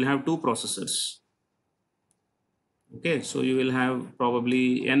means you will have two processors. Okay, so you will have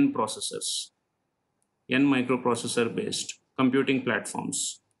probably n processors, n microprocessor based computing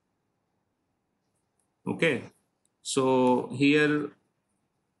platforms. Okay, so here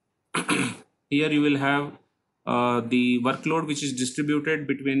here you will have the workload which is distributed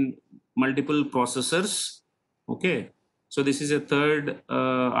between multiple processors. Okay, so this is a third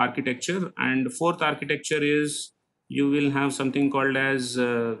architecture, and fourth architecture is you will have something called as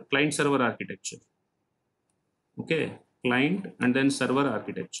client server architecture. Okay, client and then server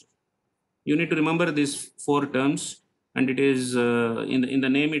architecture. You need to remember these four terms, and it is in the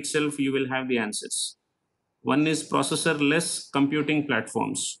name itself you will have the answers. One is processor-less computing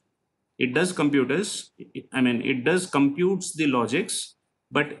platforms. It does computers, it does computes the logics,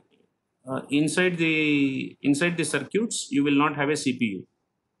 but inside the circuits you will not have a CPU.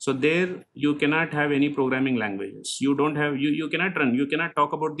 So there you cannot have any programming languages. You cannot run, you cannot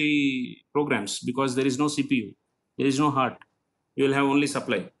talk about the programs because there is no CPU, there is no heart. You will have only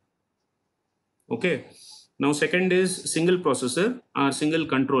supply. Okay. Now second is single processor or single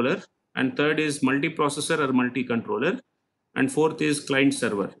controller, and third is multi-processor or multi-controller, and fourth is client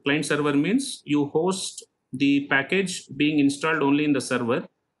server. Client server means you host the package being installed only in the server,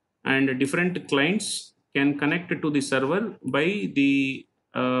 and different clients can connect to the server by the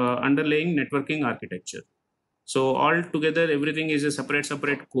underlying networking architecture. So all together everything is a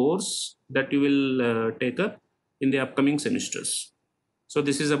separate course that you will take up in the upcoming semesters. So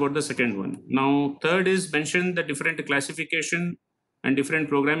this is about the second one. Now third is mention the different classification and different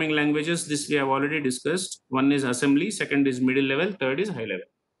programming languages. This we have already discussed. One is assembly, second is middle level, third is high level.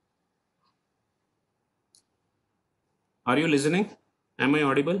 Are you listening? Am I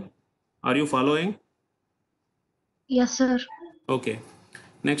audible? Are you following? Yes, sir. Okay.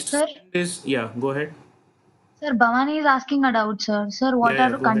 Next Sir? is, yeah, go ahead. Sir, Bhavani is asking a doubt, sir. Sir, what Yeah,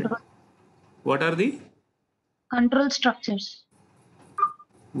 are go ahead. What are the? control structures?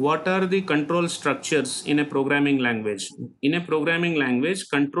 What are the control structures in a programming language? In a programming language,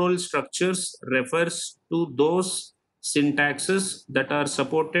 control structures refers to those syntaxes that are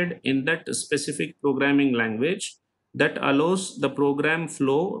supported in that specific programming language that allows the program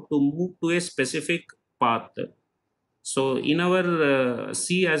flow to move to a specific path. So in our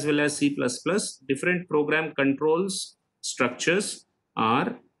C as well as C++, different program controls structures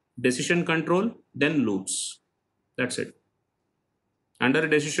are decision control, then loops. That's it. Under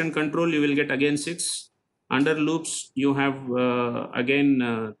decision control, you will get again 6. Under loops, you have again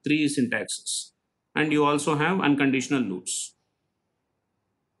 3 syntaxes. And you also have unconditional loops.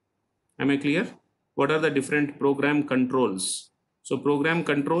 Am I clear? What are the different program controls? So program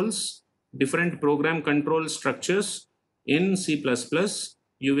controls, different program control structures in C++,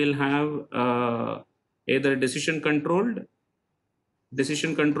 you will have either decision control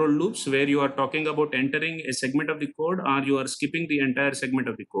loops where you are talking about entering a segment of the code, or you are skipping the entire segment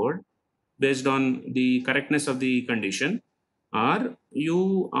of the code based on the correctness of the condition, or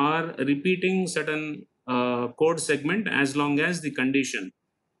you are repeating certain code segment as long as the condition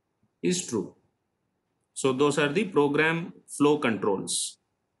is true. So those are the program flow controls.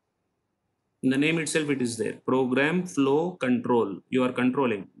 In the name itself it is there, program flow control. You are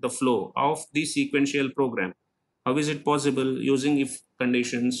controlling the flow of the sequential program. How is it possible? Using if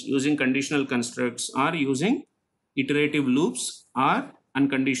conditions, using conditional constructs, or using iterative loops or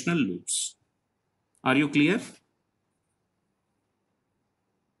unconditional loops. Are you clear?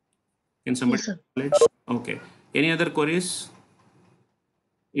 Can somebody? Yes, sir. Okay. Any other queries?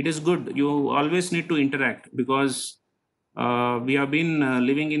 It is good. You always need to interact because we have been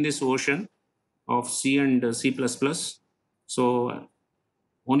living in this ocean of C and C++. So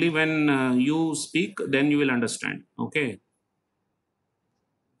only when you speak, then you will understand. Okay.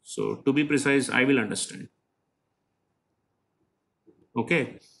 So to be precise, I will understand.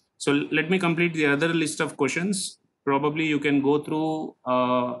 Okay. So let me complete the other list of questions. Probably you can go through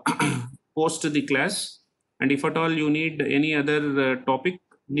post the class, and if at all you need any other topic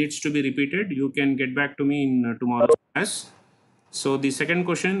needs to be repeated, you can get back to me in tomorrow's class. So the second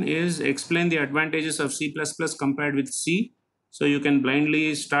question is explain the advantages of C++ compared with C. So you can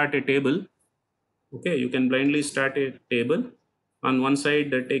blindly start a table. Okay, you can blindly start a table. On one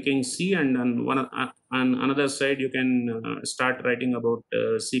side taking C, and on another side you can start writing about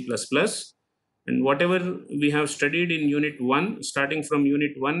C++. And whatever we have studied in unit 1, starting from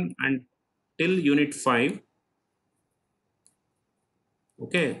unit 1 and till unit 5,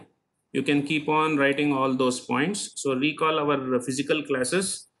 okay, you can keep on writing all those points. So recall our physical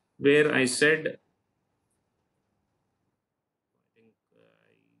classes where I said,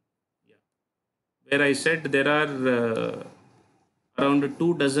 where I said there are around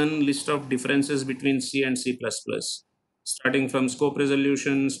 2 dozen list of differences between C and C++, starting from scope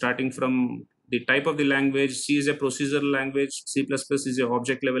resolution, starting from the type of the language. C is a procedural language, C++ is a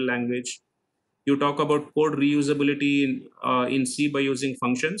object level language. You talk about code reusability in C by using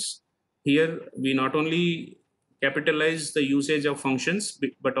functions. Here we not only capitalize the usage of functions,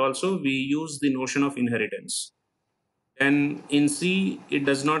 but also we use the notion of inheritance. And in C, it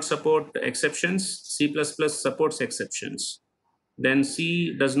does not support exceptions. C++ supports exceptions. Then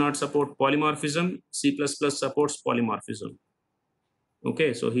C does not support polymorphism. C++ supports polymorphism.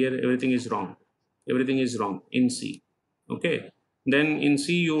 Okay, so here everything is wrong. Everything is wrong in C. Okay, then in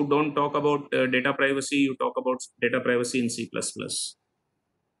C you don't talk about data privacy. You talk about data privacy in C++.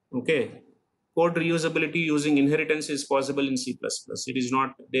 Okay, code reusability using inheritance is possible in C++. It is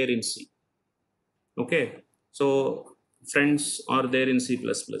not there in C. Okay, so friends are there in C++,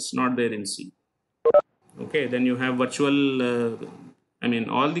 not there in C. Okay, then you have virtual,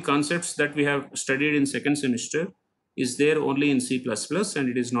 all the concepts that we have studied in second semester is there only in C++ and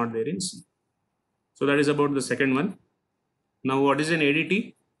it is not there in C. So that is about the second one. Now, what is an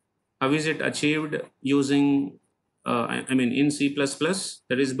ADT? How is it achieved using, in C++?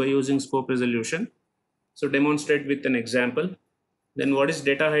 That is by using scope resolution. So demonstrate with an example. Then what is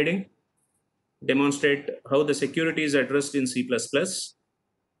data hiding? Demonstrate how the security is addressed in C++.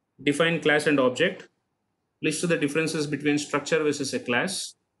 Define class and object. List the differences between structure versus a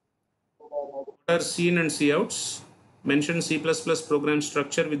class. What are scene and couts? Mention C++ program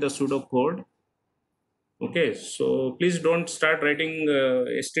structure with the pseudo code. Okay, so please don't start writing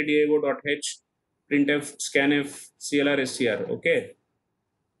stdio.h, printf, scanf, clr, str. Okay,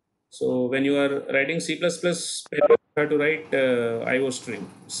 so when you are writing C++, you have to write IO stream,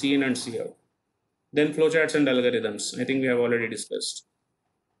 scene and cout. Then flowcharts and algorithms. I think we have already discussed.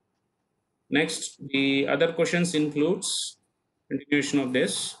 Next, the other questions includes continuation of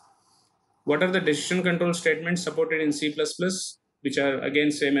this. What are the decision control statements supported in C++, which are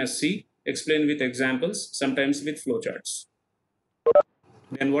again same as C? Explain with examples, sometimes with flowcharts.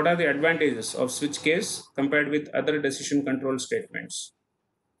 Then what are the advantages of switch case compared with other decision control statements?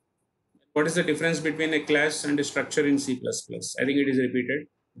 What is the difference between a class and a structure in C++? I think it is repeated.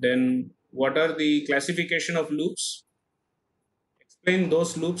 Then what are the classification of loops? Explain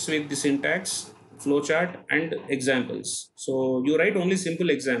those loops with the syntax, flowchart, and examples. So you write only simple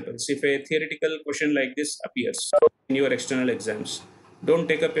examples. If a theoretical question like this appears in your external exams, don't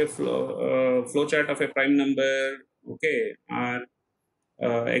take up a flowchart of a prime number, okay,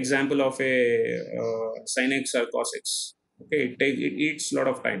 or example of a sin x or cos x. Okay, it eats a lot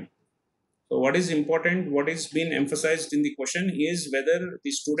of time. So what is important, what is being emphasized in the question is whether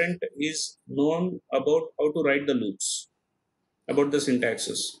the student is known about how to write the loops, about the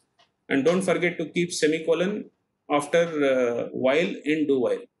syntaxes. And don't forget to keep semicolon after while in do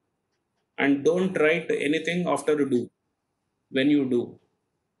while. And don't write anything after do, when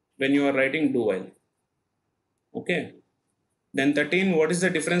you are writing do while. Okay. Then 13, what is the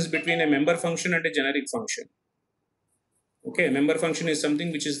difference between a member function and a generic function? Okay, member function is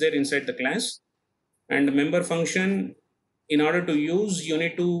something which is there inside the class, and member function, in order to use, you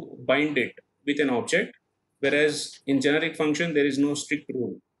need to bind it with an object, whereas in generic function, there is no strict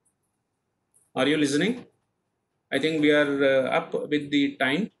rule. Are you listening? I think we are up with the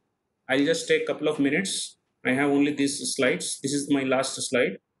time. I'll just take a couple of minutes. I have only these slides. This is my last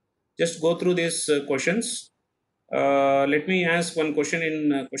slide. Just go through these questions. Let me ask one question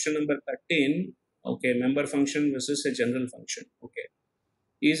in question number 13. Okay, member function versus a general function. Okay.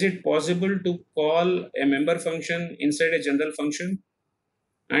 Is it possible to call a member function inside a general function?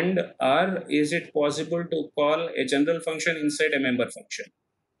 And or is it possible to call a general function inside a member function?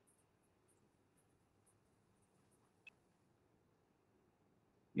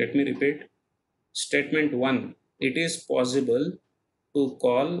 Let me repeat. Statement 1. It is possible to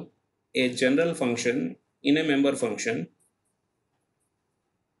call a general function in a member function.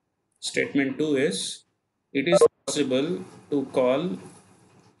 Statement 2 is it is possible to call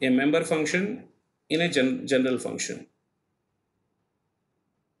a member function in a general function.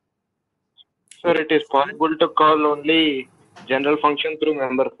 Sir, it is possible to call only general function through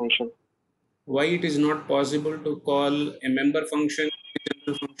member function. Why it is not possible to call a member function a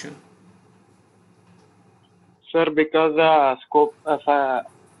general function? Sir, because the scope of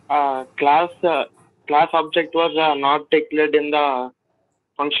class object was not declared in the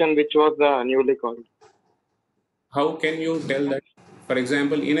function which was newly called. How can you tell that? For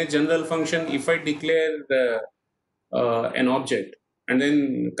example, in a general function, if I declare an object and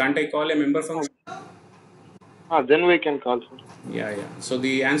then can't I call a member function? Then we can call, sir. Yeah. So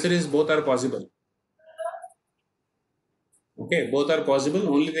the answer is both are possible. Okay, both are possible.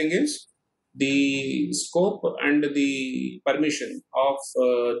 Only thing is the scope and the permission of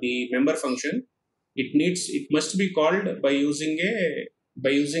the member function. It must be called by using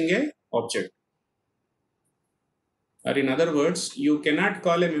a object. Or in other words, you cannot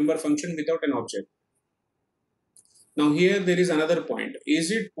call a member function without an object. Now here there is another point.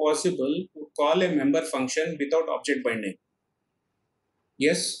 Is it possible to call a member function without object binding?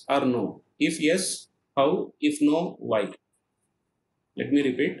 Yes or no? If yes, how? If no, why? Let me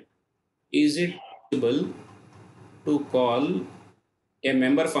repeat. Is it possible to call a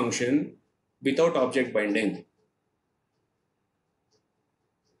member function without object binding?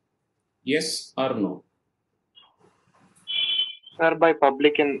 Yes or no? Sir,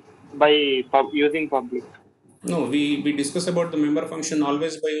 using public. No, we discuss about the member function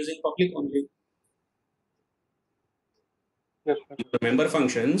always by using public only. Yes, sir. The member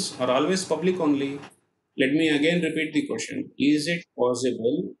functions are always public only. Let me again repeat the question. Is it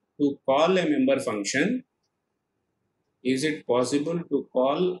possible to call a member function? Is it possible to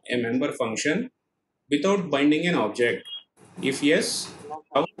call a member function without binding an object? If yes, No,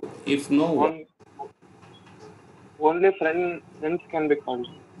 how? sir. If no, why? Only friends can be called.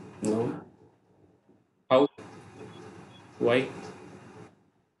 No. How? Why?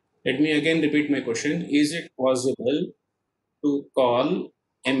 Let me again repeat my question. Is it possible to call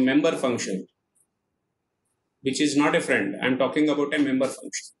a member function which is not a friend? I'm talking about a member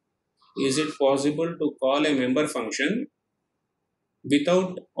function. Is it possible to call a member function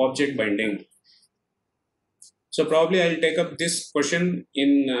without object binding? So probably I'll take up this question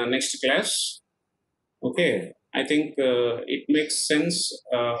in next class. Okay, I think it makes sense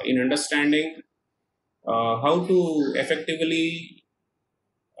in understanding how to effectively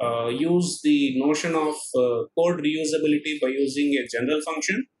use the notion of code reusability by using a general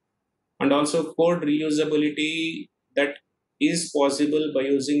function, and also code reusability that is possible by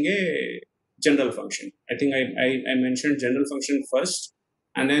using a general function. I think I mentioned general function first,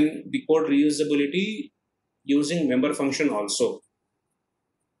 and then the code reusability using member function also.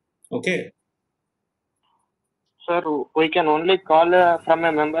 Okay. Sir, we can only call from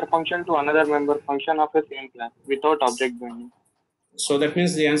a member function to another member function of the same class without object binding. So that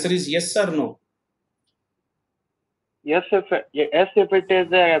means the answer is yes or no? Yes, if it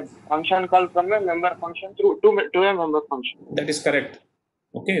is a function call from a member function to a member function. That is correct.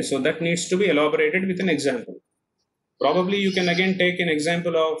 Okay, so that needs to be elaborated with an example. Probably you can again take an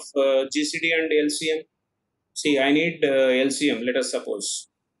example of GCD and LCM. See, I need LCM, let us suppose.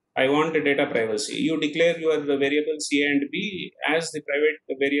 I want data privacy. You declare your variables A and B as the private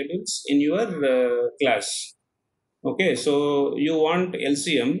variables in your class. Okay, so you want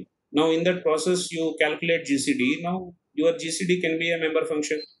LCM. Now in that process, you calculate GCD. Now your GCD can be a member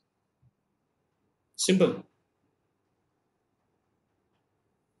function. Simple.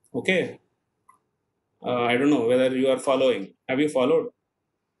 Okay. I don't know whether you are following. Have you followed?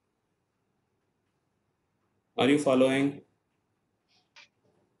 Are you following?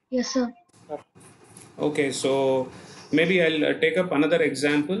 Yes, sir. Okay, so maybe I'll take up another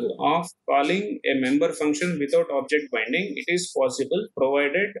example of calling a member function without object binding. It is possible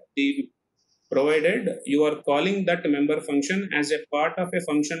provided you are calling that member function as a part of a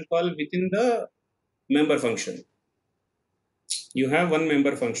function call within the member function. You have one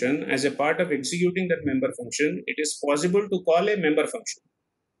member function. As a part of executing that member function, it is possible to call a member function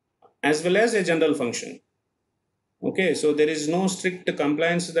as well as a general function. Okay, so there is no strict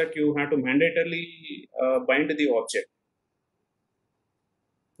compliance that you have to mandatorily bind the object.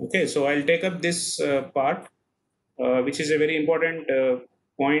 Okay, so I'll take up this part, which is a very important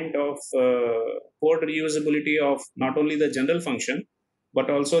point of code reusability of not only the general function, but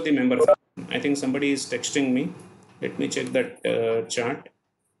also the member function. I think somebody is texting me. Let me check that chart.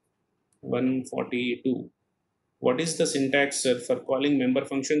 142. What is the syntax for calling member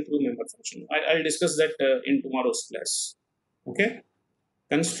function through member function? I'll discuss that in tomorrow's class. Okay.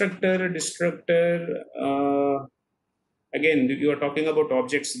 Constructor, destructor. Again, you are talking about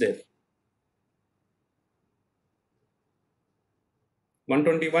objects there.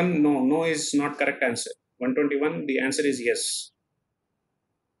 121, no is not correct answer. 121, the answer is yes.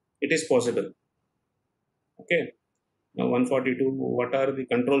 It is possible. Okay. Now 142, what are the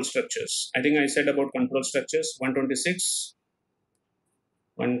control structures? I think I said about control structures. 126.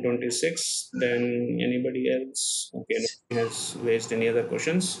 126. Then anybody else? Okay, nobody has raised any other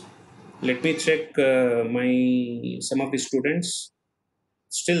questions. Let me check some of the students.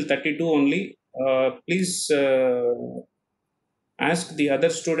 Still 32 only. Please ask the other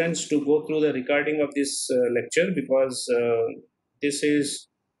students to go through the recording of this lecture, because this is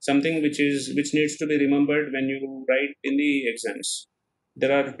something which needs to be remembered when you write in the exams.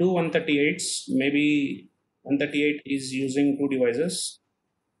 There are two 138s. Maybe 138 is using two devices.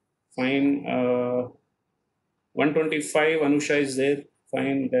 Fine. 125 Anusha is there.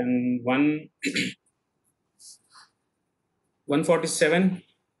 Fine. Then 147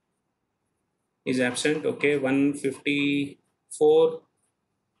 is absent. Okay. 154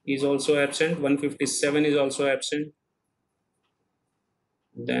 is also absent. 157 is also absent.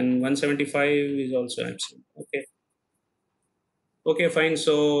 Then 175 is also absent. Okay. Okay, fine.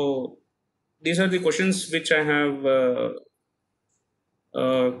 So these are the questions which I have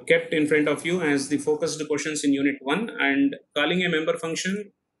kept in front of you as the focused questions in Unit 1, and calling a member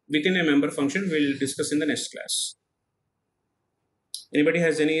function within a member function we'll discuss in the next class. Anybody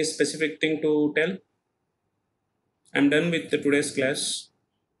has any specific thing to tell? I'm done with today's class.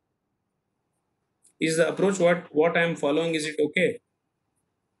 Is the approach what I'm following, is it okay?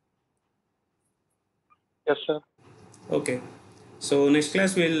 Yes, sir. Okay. So next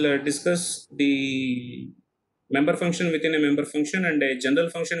class we'll discuss the member function within a member function, and a general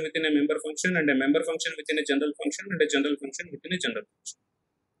function within a member function, and a member function within a general function, and a general function within a general function.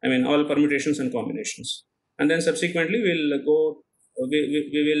 I mean, all permutations and combinations. And then subsequently we'll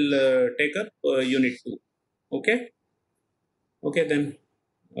we will take up Unit 2. Okay. Okay, then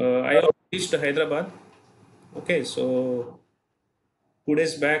I reached Hyderabad. Okay, so 2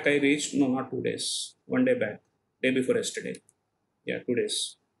 days back I reached, no, not 2 days, one day back, day before yesterday. Yeah, 2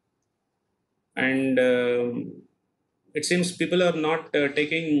 days. And it seems people are not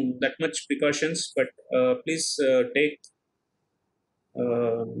taking that much precautions, but please take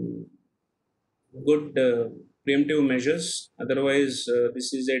good preemptive measures. Otherwise,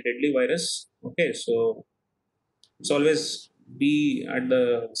 this is a deadly virus. Okay, so it's always be at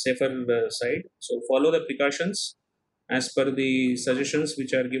the safer side. So follow the precautions as per the suggestions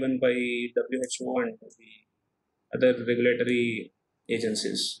which are given by WHO and the other regulatory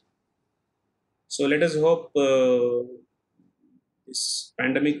agencies. So let us hope this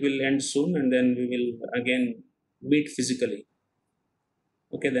pandemic will end soon, and then we will again meet physically.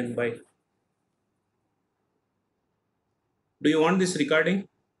 Okay, then bye. Do you want this recording?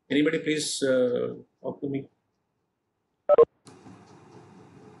 Anybody please talk to me.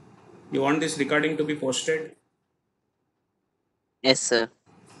 You want this recording to be posted? Yes, sir.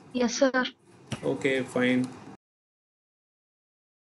 Yes, sir. Okay, fine.